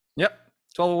 Yep.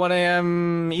 12:01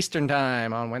 a.m. Eastern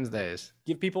time on Wednesdays.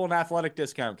 Give people an athletic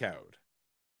discount code.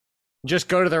 Just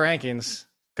go to the rankings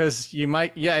because you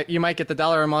might get the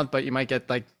 $1 a month, but you might get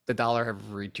like the $1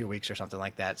 every 2 weeks or something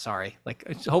like that. Sorry, like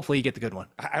hopefully you get the good one.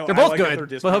 They're both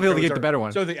good, but hopefully you get the better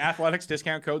one. So the athletics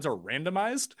discount codes are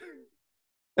randomized.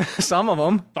 Some of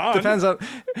them Fun. depends on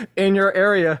in your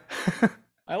area.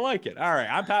 I like it. All right,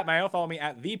 I'm Pat Mayo. Follow me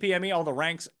at ThePME. All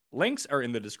the links are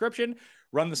in the description.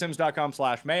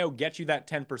 RunTheSims.com/Mayo. Get you that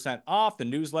 10% off. The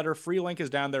newsletter free link is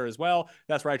down there as well.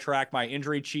 That's where I track my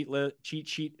injury cheat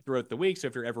sheet throughout the week. So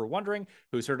if you're ever wondering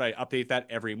who's hurt, I update that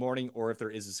every morning, or if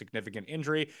there is a significant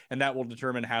injury, and that will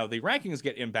determine how the rankings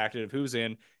get impacted of who's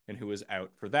in and who is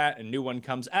out for that. A new one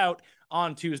comes out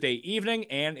on Tuesday evening,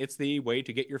 and it's the way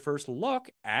to get your first look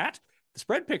at the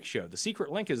Spread Pick Show. The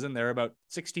secret link is in there about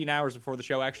 16 hours before the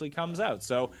show actually comes out.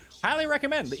 So highly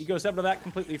recommend that you go sub to that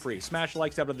completely free. Smash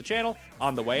like, sub to the channel.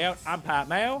 On the way out, I'm Pat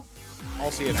Mayo. I'll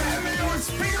see you next time. Pat Mayo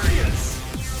Experience!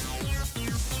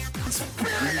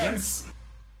 Experience!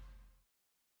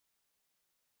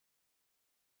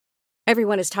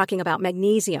 Everyone is talking about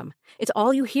magnesium. It's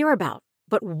all you hear about.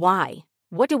 But why?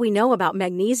 What do we know about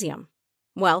magnesium?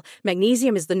 Well,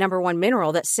 magnesium is the #1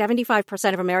 mineral that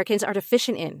 75% of Americans are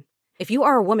deficient in. If you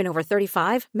are a woman over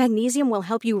 35, magnesium will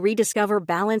help you rediscover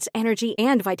balance, energy,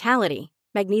 and vitality.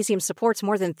 Magnesium supports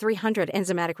more than 300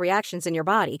 enzymatic reactions in your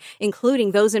body,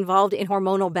 including those involved in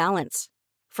hormonal balance.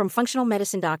 From functional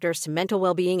medicine doctors to mental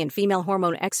well-being and female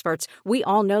hormone experts, we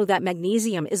all know that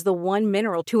magnesium is the one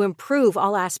mineral to improve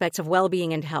all aspects of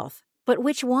well-being and health. But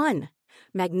which one?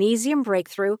 Magnesium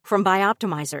Breakthrough from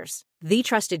Bioptimizers, the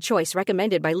trusted choice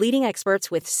recommended by leading experts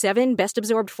with 7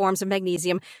 best-absorbed forms of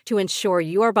magnesium to ensure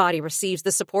your body receives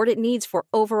the support it needs for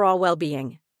overall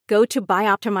well-being. Go to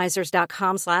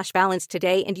bioptimizers.com/balance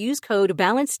today and use code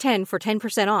BALANCE10 for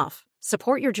 10% off.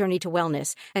 Support your journey to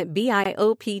wellness at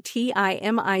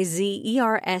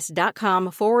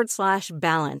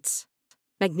bioptimizers.com/balance.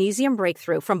 Magnesium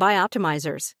Breakthrough from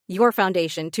Bioptimizers, your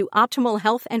foundation to optimal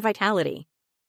health and vitality.